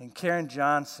Karen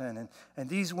Johnson, and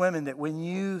these women that when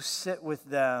you sit with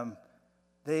them,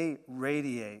 they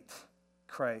radiate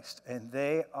Christ, and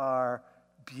they are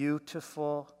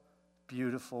beautiful,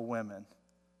 beautiful women.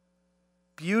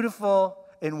 Beautiful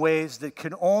in ways that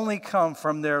can only come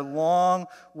from their long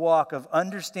walk of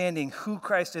understanding who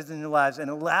Christ is in their lives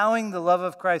and allowing the love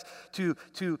of Christ to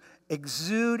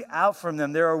exude out from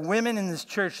them. There are women in this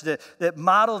church that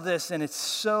model this, and it's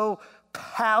so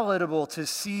palatable to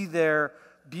see their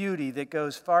beauty that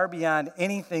goes far beyond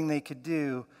anything they could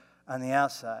do on the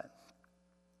outside.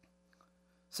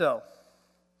 So,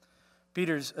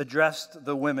 Peter's addressed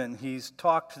the women. He's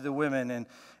talked to the women, and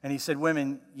he said,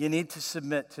 women, you need to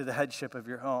submit to the headship of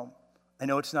your home. I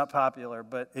know it's not popular,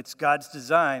 but it's God's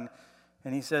design.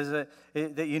 And he says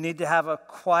that you need to have a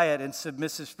quiet and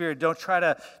submissive spirit. Don't try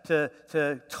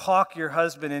to talk your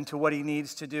husband into what he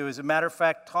needs to do. As a matter of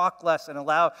fact, talk less and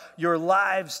allow your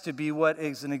lives to be what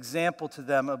is an example to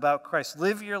them about Christ.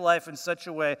 Live your life in such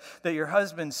a way that your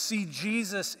husband see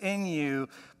Jesus in you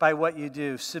by what you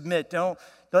do. Submit. Don't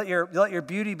let your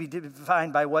beauty be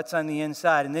defined by what's on the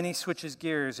inside. And then he switches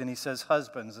gears and he says,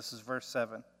 husbands. This is verse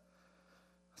 7.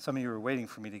 Some of you were waiting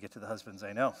for me to get to the husbands,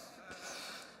 I know.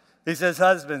 He says,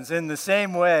 husbands, in the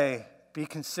same way, be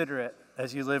considerate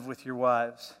as you live with your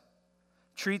wives.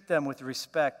 Treat them with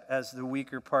respect as the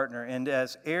weaker partner and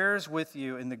as heirs with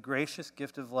you in the gracious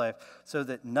gift of life, so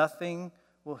that nothing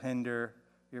will hinder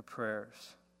your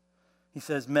prayers. He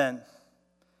says, men,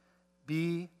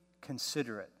 be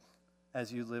considerate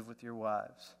as you live with your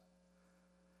wives.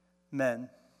 Men,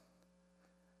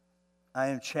 I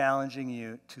am challenging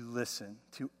you to listen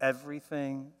to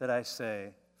everything that I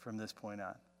say from this point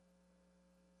on.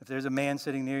 If there's a man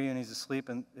sitting near you and he's asleep,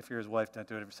 and if you're his wife, don't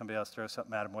do it. If somebody else throws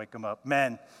something at him, wake him up.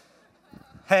 Men,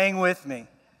 hang with me.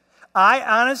 I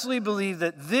honestly believe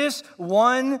that this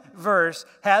one verse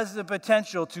has the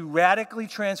potential to radically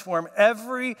transform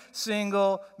every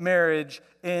single marriage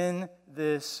in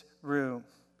this room.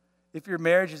 If your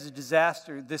marriage is a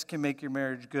disaster, this can make your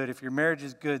marriage good. If your marriage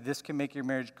is good, this can make your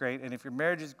marriage great. And if your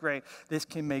marriage is great, this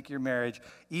can make your marriage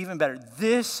even better.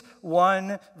 This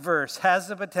one verse has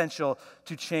the potential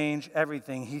to change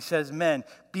everything. He says, men,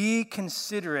 be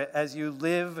considerate as you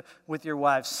live with your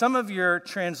wives. Some of your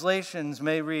translations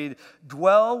may read,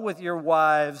 dwell with your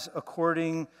wives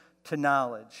according to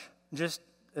knowledge. Just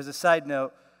as a side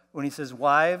note, when he says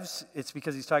wives, it's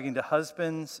because he's talking to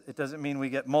husbands. It doesn't mean we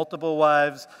get multiple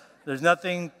wives. There's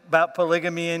nothing about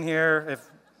polygamy in here,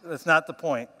 if that's not the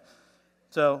point.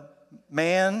 So,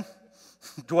 man,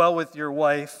 dwell with your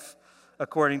wife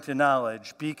according to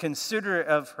knowledge. Be considerate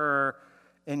of her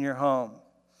in your home.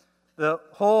 The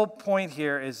whole point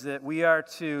here is that we are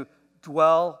to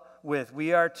dwell with.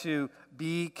 We are to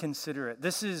be considerate.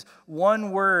 This is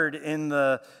one word in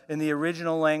the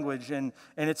original language, and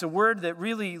it's a word that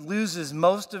really loses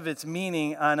most of its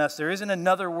meaning on us. There isn't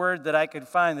another word that I could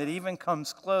find that even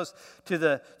comes close to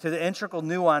the integral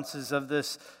nuances of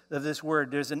this word.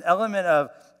 There's an element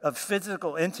of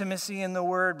physical intimacy in the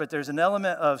word, but there's an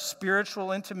element of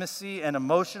spiritual intimacy and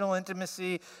emotional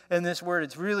intimacy in this word.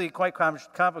 It's really quite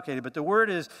complicated, but the word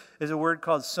is a word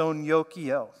called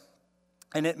soniokio.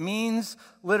 And it means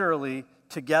literally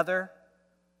together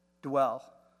dwell.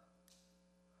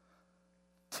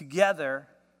 Together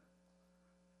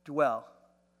dwell.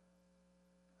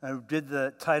 I did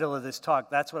the title of this talk.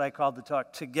 That's what I called the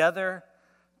talk. Together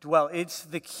dwell. It's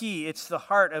the key. It's the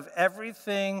heart of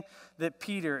everything that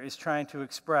Peter is trying to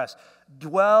express.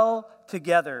 Dwell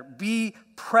together. Be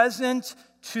present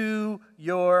to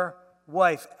your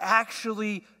wife.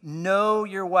 Actually know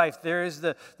your wife. There is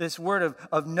this word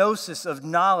of gnosis, of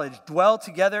knowledge. Dwell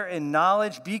together in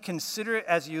knowledge. Be considerate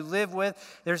as you live with.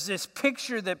 There's this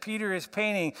picture that Peter is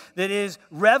painting that is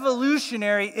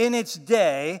revolutionary in its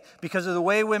day because of the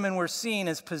way women were seen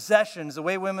as possessions, the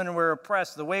way women were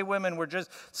oppressed, the way women were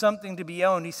just something to be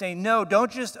owned. He's saying, no,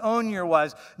 don't just own your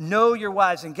wives. Know your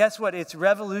wives. And guess what? It's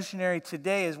revolutionary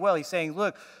today as well. He's saying,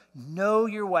 look, know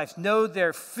your wives. Know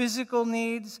their physical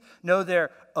needs. Know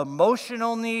their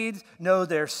emotional needs. Know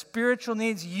their spiritual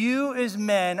needs. You as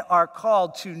men are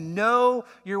called to know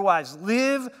your wives.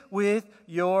 Live with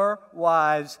your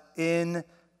wives in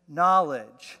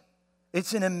knowledge.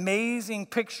 It's an amazing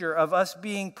picture of us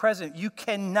being present. You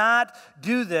cannot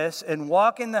do this and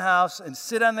walk in the house and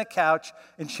sit on the couch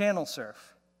and channel surf.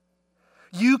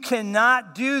 You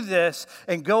cannot do this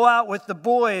and go out with the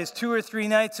boys 2 or 3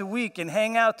 nights a week and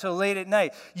hang out till late at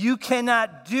night. You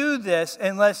cannot do this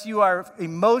unless you are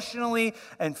emotionally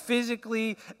and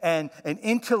physically and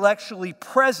intellectually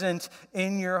present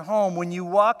in your home. When you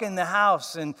walk in the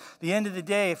house and at the end of the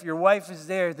day, if your wife is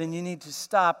there, then you need to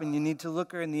stop and you need to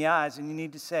look her in the eyes and you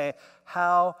need to say,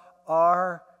 how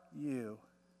are you?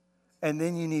 And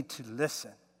then you need to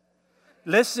listen.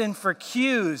 Listen for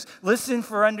cues. Listen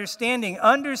for understanding.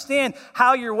 Understand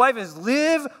how your wife is.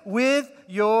 Live with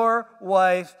your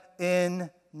wife in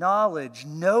knowledge.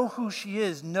 Know who she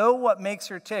is. Know what makes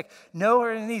her tick. Know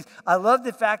her needs. I love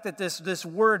the fact that this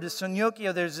word, this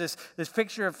syniokia, there's this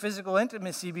picture of physical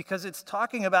intimacy because it's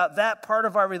talking about that part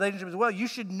of our relationship as well. You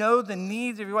should know the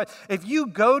needs of your wife. If you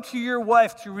go to your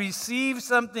wife to receive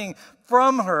something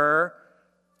from her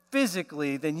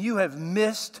physically, then you have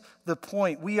missed the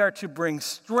point. We are to bring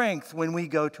strength when we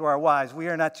go to our wives. We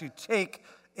are not to take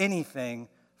anything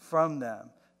from them.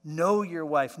 Know your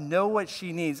wife. Know what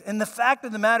she needs. And the fact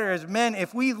of the matter is, men,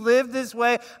 if we live this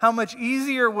way, how much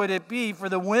easier would it be for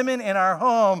the women in our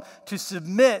home to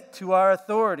submit to our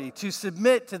authority, to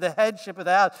submit to the headship of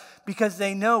the house, because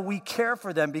they know we care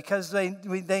for them, because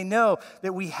they know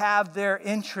that we have their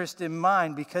interest in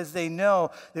mind, because they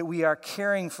know that we are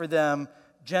caring for them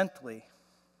gently.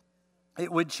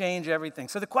 It would change everything.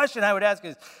 So the question I would ask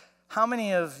is, how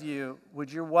many of you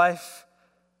would your wife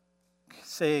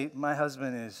say, my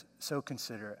husband is so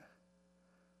considerate.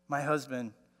 My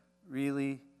husband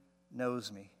really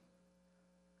knows me.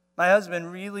 My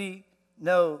husband really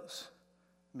knows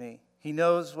me. He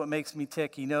knows what makes me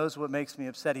tick. He knows what makes me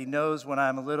upset. He knows when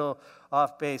I'm a little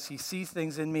off base. He sees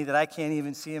things in me that I can't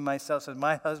even see in myself. So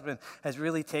my husband has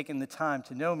really taken the time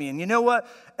to know me. And you know what?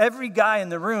 Every guy in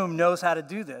the room knows how to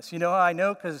do this. You know how I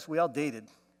know? Because we all dated.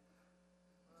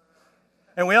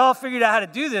 And we all figured out how to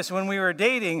do this when we were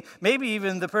dating. Maybe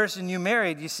even the person you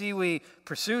married. You see, we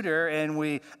pursued her and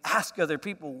we ask other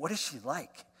people, what is she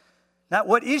like? Not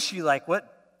what is she like,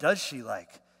 what does she like?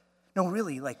 No,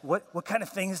 really, like what kind of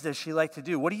things does she like to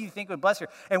do? What do you think would bless her?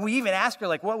 And we even asked her,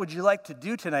 like, what would you like to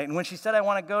do tonight? And when she said, I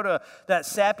want to go to that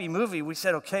sappy movie, we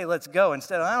said, okay, let's go.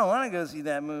 Instead of, I don't want to go see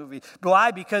that movie.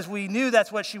 Why? Because we knew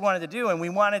that's what she wanted to do, and we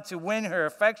wanted to win her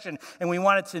affection, and we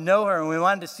wanted to know her, and we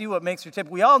wanted to see what makes her tick.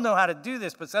 We all know how to do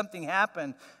this, but something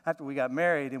happened after we got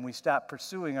married, and we stopped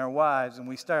pursuing our wives, and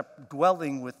we started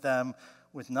dwelling with them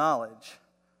with knowledge.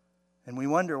 And we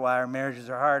wonder why our marriages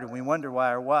are hard, and we wonder why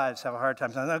our wives have a hard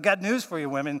time. I've got news for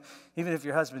you, women. Even if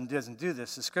your husband doesn't do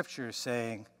this, the Scripture is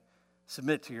saying,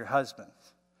 submit to your husbands.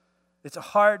 It's a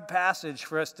hard passage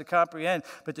for us to comprehend,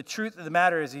 but the truth of the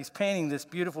matter is he's painting this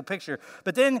beautiful picture.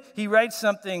 But then he writes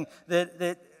something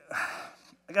that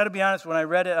I got to be honest, when I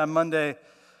read it on Monday,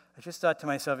 I just thought to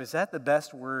myself, is that the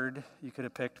best word you could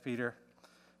have picked, Peter?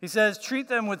 He says, treat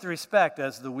them with respect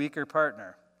as the weaker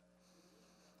partner.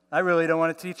 I really don't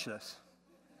want to teach this.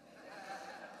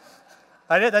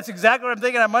 I did. That's exactly what I'm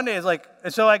thinking on Monday.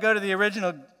 And so I go to the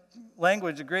original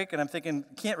language, the Greek, and I'm thinking,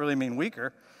 can't really mean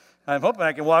weaker. I'm hoping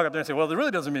I can walk up there and say, well, it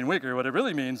really doesn't mean weaker. What it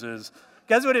really means is,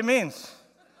 guess what it means?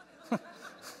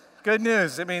 Good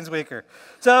news. It means weaker.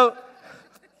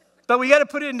 But we got to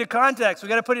put it into context. We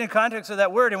got to put it in context of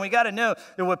that word, and we got to know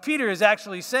that what Peter is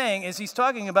actually saying is he's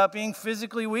talking about being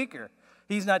physically weaker.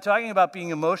 He's not talking about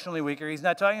being emotionally weaker. He's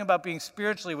not talking about being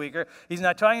spiritually weaker. He's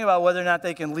not talking about whether or not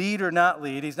they can lead or not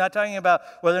lead. He's not talking about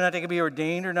whether or not they can be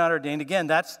ordained or not ordained. Again,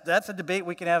 that's a debate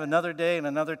we can have another day and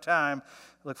another time.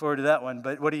 Look forward to that one.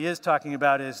 But what he is talking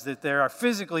about is that they are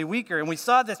physically weaker. And we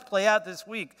saw this play out this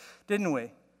week, didn't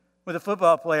we? With a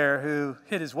football player who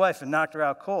hit his wife and knocked her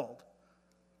out cold.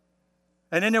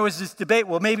 And then there was this debate,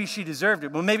 well, maybe she deserved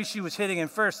it. Well, maybe she was hitting him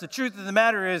first. The truth of the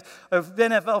matter is, an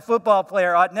NFL football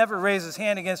player ought never raise his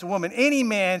hand against a woman. Any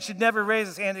man should never raise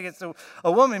his hand against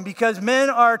a woman because men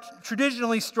are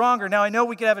traditionally stronger. Now, I know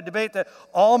we could have a debate that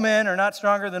all men are not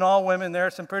stronger than all women. There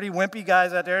are some pretty wimpy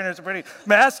guys out there, and there's some pretty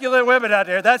masculine women out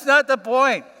there. That's not the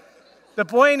point. The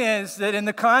point is that in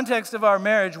the context of our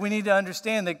marriage, we need to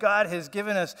understand that God has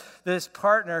given us this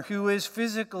partner who is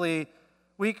physically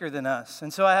weaker than us.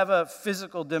 And so I have a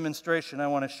physical demonstration I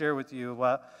want to share with you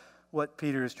about what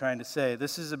Peter is trying to say.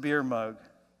 This is a beer mug,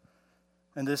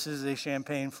 and this is a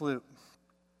champagne flute.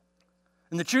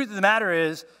 And the truth of the matter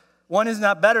is, one is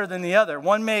not better than the other.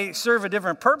 One may serve a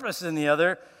different purpose than the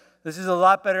other. This is a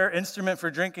lot better instrument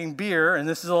for drinking beer, and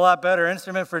this is a lot better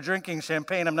instrument for drinking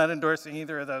champagne. I'm not endorsing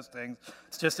either of those things.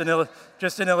 It's just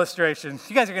an illustration.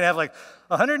 You guys are going to have like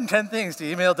 110 things to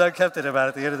email Doug Kempton about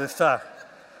at the end of this talk.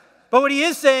 But what he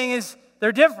is saying is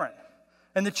they're different.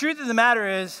 And the truth of the matter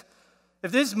is,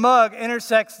 if this mug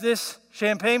intersects this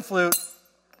champagne flute,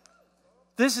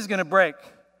 this is going to break.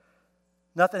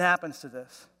 Nothing happens to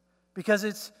this because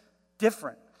it's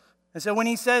different. And so when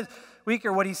he says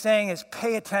weaker, what he's saying is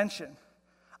pay attention.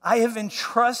 I have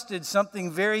entrusted something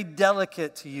very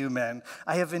delicate to you, men.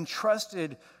 I have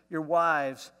entrusted your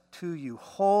wives to you.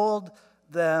 Hold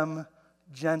them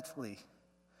gently.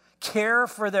 Care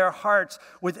for their hearts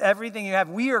with everything you have.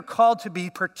 We are called to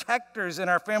be protectors in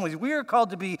our families. We are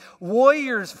called to be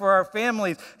warriors for our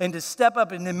families and to step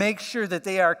up and to make sure that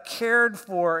they are cared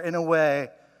for in a way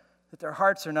that their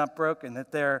hearts are not broken,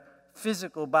 that their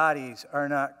physical bodies are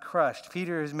not crushed.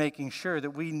 Peter is making sure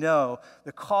that we know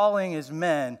the calling as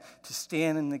men to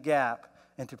stand in the gap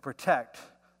and to protect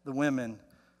the women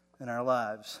in our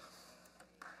lives.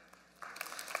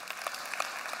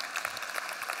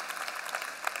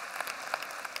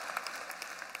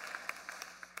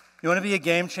 You want to be a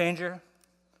game changer?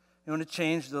 You want to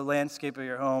change the landscape of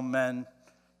your home, men?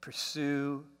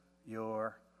 Pursue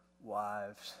your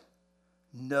wives.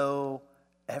 Know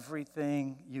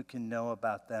everything you can know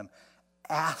about them.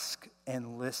 Ask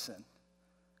and listen.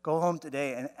 Go home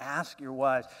today and ask your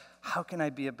wives, how can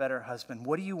I be a better husband?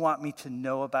 What do you want me to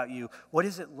know about you? What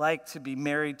is it like to be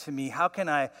married to me? How can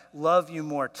I love you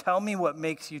more? Tell me what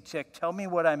makes you tick. Tell me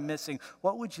what I'm missing.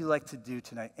 What would you like to do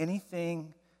tonight?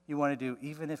 Anything you want to do,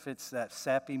 even if it's that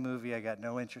sappy movie I got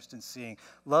no interest in seeing.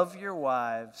 Love your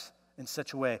wives in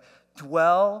such a way.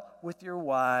 Dwell with your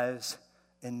wives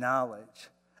in knowledge.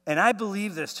 And I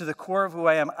believe this to the core of who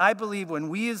I am. I believe when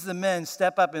we as the men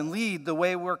step up and lead the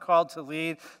way we're called to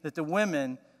lead, that the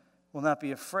women will not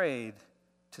be afraid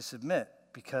to submit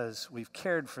because we've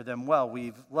cared for them well.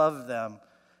 We've loved them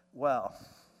well.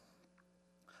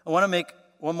 I want to make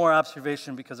one more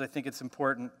observation because I think it's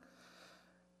important.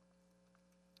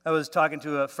 I was talking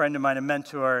to a friend of mine, a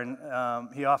mentor,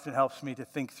 and he often helps me to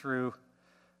think through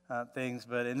things.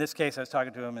 But in this case, I was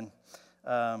talking to him and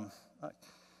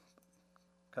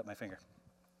cut my finger.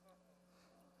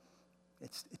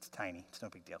 It's tiny. It's no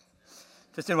big deal.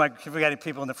 Just didn't want, if we got any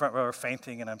people in the front row are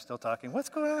fainting and I'm still talking. What's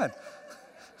going on?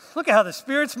 Look at how the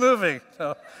Spirit's moving.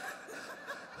 So,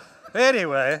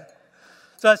 anyway,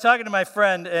 so I was talking to my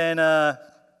friend and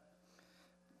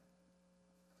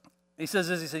he says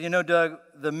this. He said, you know, Doug,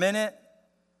 the minute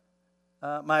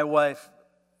my wife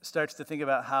starts to think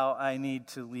about how I need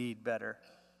to lead better,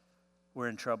 we're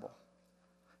in trouble.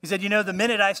 He said, you know, the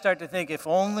minute I start to think, if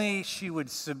only she would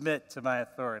submit to my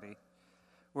authority,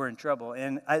 we're in trouble.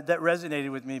 And that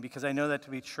resonated with me because I know that to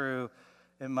be true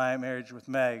in my marriage with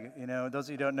Meg. You know, those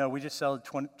of you who don't know, we just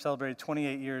celebrated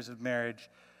 28 years of marriage.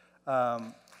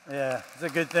 Yeah, it's a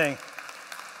good thing.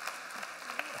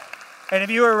 And if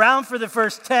you were around for the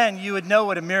first 10, you would know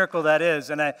what a miracle that is.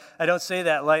 And I don't say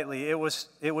that lightly. It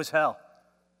was hell.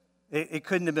 It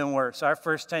couldn't have been worse. Our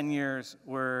first 10 years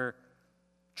were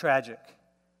tragic.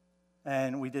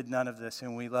 And we did none of this.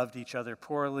 And we loved each other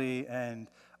poorly. And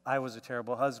I was a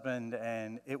terrible husband.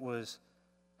 And it was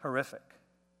horrific.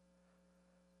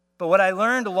 But what I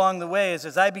learned along the way is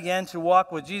as I began to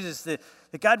walk with Jesus, that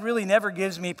God really never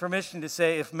gives me permission to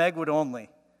say, if Meg would only.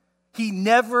 He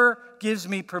never gives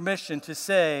me permission to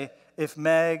say, if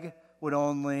Meg would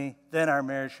only, then our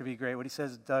marriage should be great. What he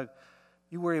says, Doug,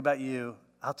 you worry about you,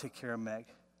 I'll take care of Meg.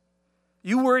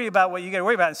 You worry about what you got to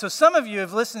worry about. And so some of you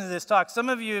have listened to this talk. Some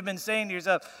of you have been saying to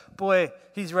yourself, boy,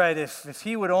 he's right. If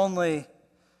he would only,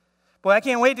 boy, I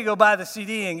can't wait to go buy the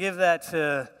CD and give that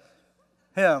to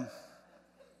him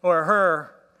or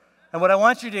her. And what I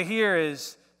want you to hear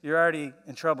is, you're already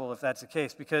in trouble if that's the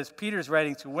case, because Peter's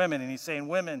writing to women, and he's saying,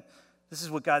 women, this is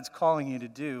what God's calling you to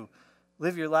do.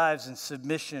 Live your lives in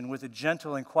submission with a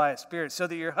gentle and quiet spirit so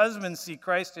that your husbands see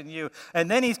Christ in you.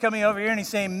 And then he's coming over here and he's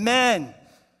saying, men,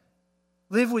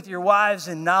 live with your wives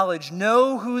in knowledge.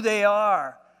 Know who they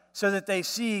are so that they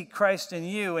see Christ in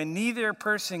you. And neither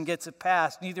person gets a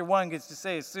pass. Neither one gets to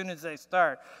say, as soon as they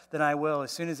start, then I will,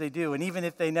 as soon as they do. And even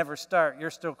if they never start,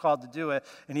 you're still called to do it.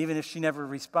 And even if she never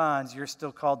responds, you're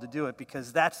still called to do it,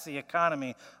 because that's the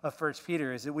economy of 1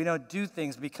 Peter, is that we don't do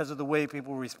things because of the way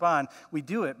people respond. We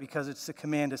do it because it's the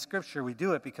command of Scripture. We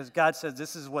do it because God says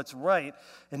this is what's right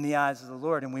in the eyes of the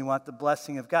Lord, and we want the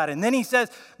blessing of God. And then he says,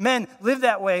 men, live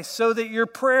that way so that your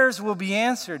prayers will be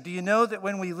answered. Do you know that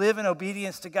when we live in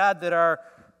obedience to God, that our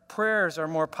prayers are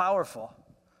more powerful?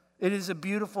 It is a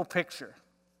beautiful picture.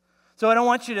 So I don't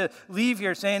want you to leave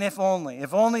here saying, if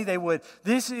only they would.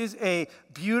 This is a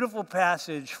beautiful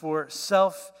passage for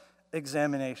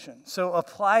self-examination. So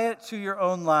apply it to your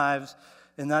own lives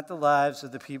and not the lives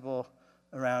of the people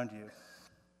around you.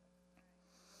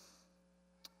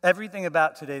 Everything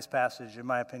about today's passage, in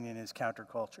my opinion, is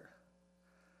counterculture.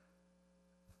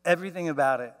 Everything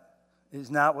about it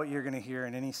is not what you're going to hear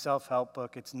in any self-help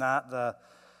book. It's counterculture.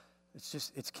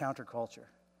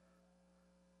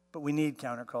 But we need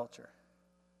counterculture.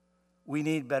 We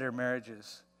need better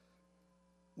marriages.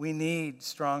 We need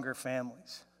stronger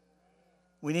families.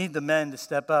 We need the men to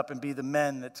step up and be the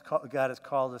men that God has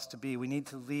called us to be. We need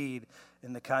to lead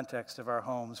in the context of our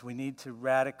homes. We need to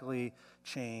radically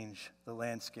change the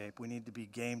landscape. We need to be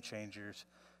game changers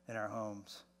in our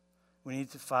homes. We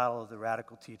need to follow the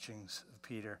radical teachings of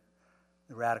Peter,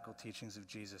 the radical teachings of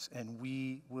Jesus, and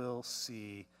we will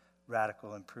see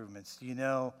radical improvements. Do you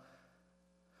know,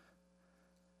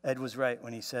 Ed was right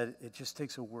when he said it just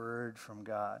takes a word from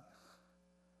God.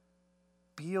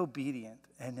 Be obedient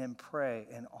and then pray,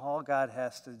 and all God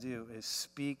has to do is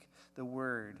speak the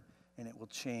word, and it will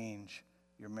change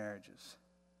your marriages.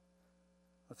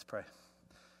 Let's pray.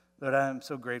 Lord, I'm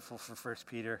so grateful for 1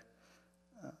 Peter.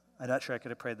 I'm not sure I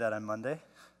could have prayed that on Monday,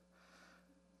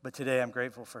 but today I'm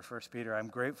grateful for 1 Peter. I'm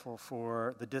grateful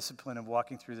for the discipline of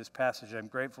walking through this passage. I'm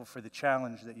grateful for the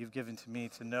challenge that you've given to me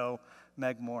to know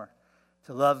Meg more,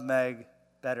 to love Meg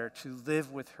better, to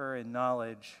live with her in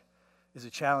knowledge is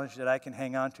a challenge that I can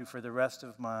hang on to for the rest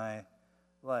of my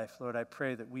life. Lord, I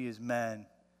pray that we as men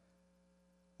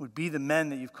would be the men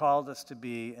that you've called us to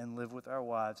be and live with our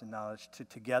wives in knowledge, to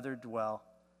together dwell,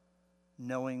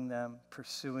 knowing them,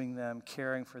 pursuing them,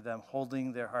 caring for them,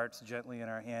 holding their hearts gently in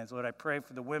our hands. Lord, I pray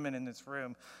for the women in this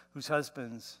room whose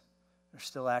husbands are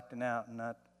still acting out and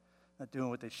not doing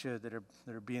what they should, that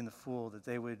are being the fool, that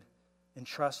they would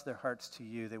entrust their hearts to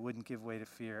you. They wouldn't give way to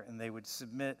fear, and they would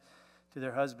submit to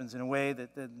their husbands in a way that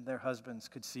their husbands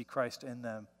could see Christ in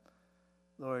them.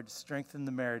 Lord, strengthen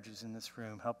the marriages in this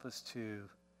room. Help us to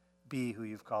be who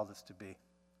you've called us to be.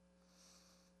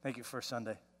 Thank you for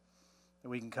Sunday, that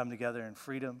we can come together in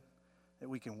freedom, that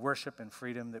we can worship in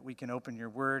freedom, that we can open your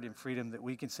word in freedom, that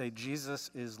we can say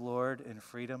Jesus is Lord in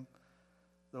freedom.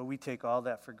 Though we take all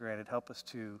that for granted, help us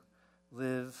to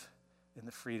live in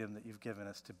the freedom that you've given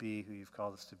us to be who you've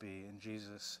called us to be. In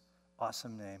Jesus'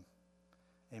 awesome name,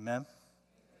 amen.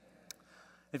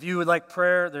 If you would like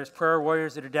prayer, there's prayer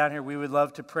warriors that are down here. We would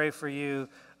love to pray for you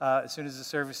as soon as the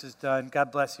service is done. God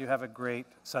bless you. Have a great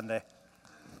Sunday.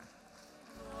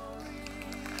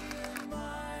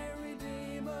 My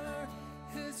Redeemer,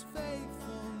 his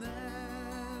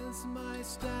faithfulness, my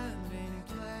standing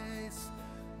place.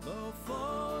 Though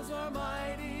foes are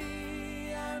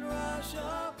mighty and rush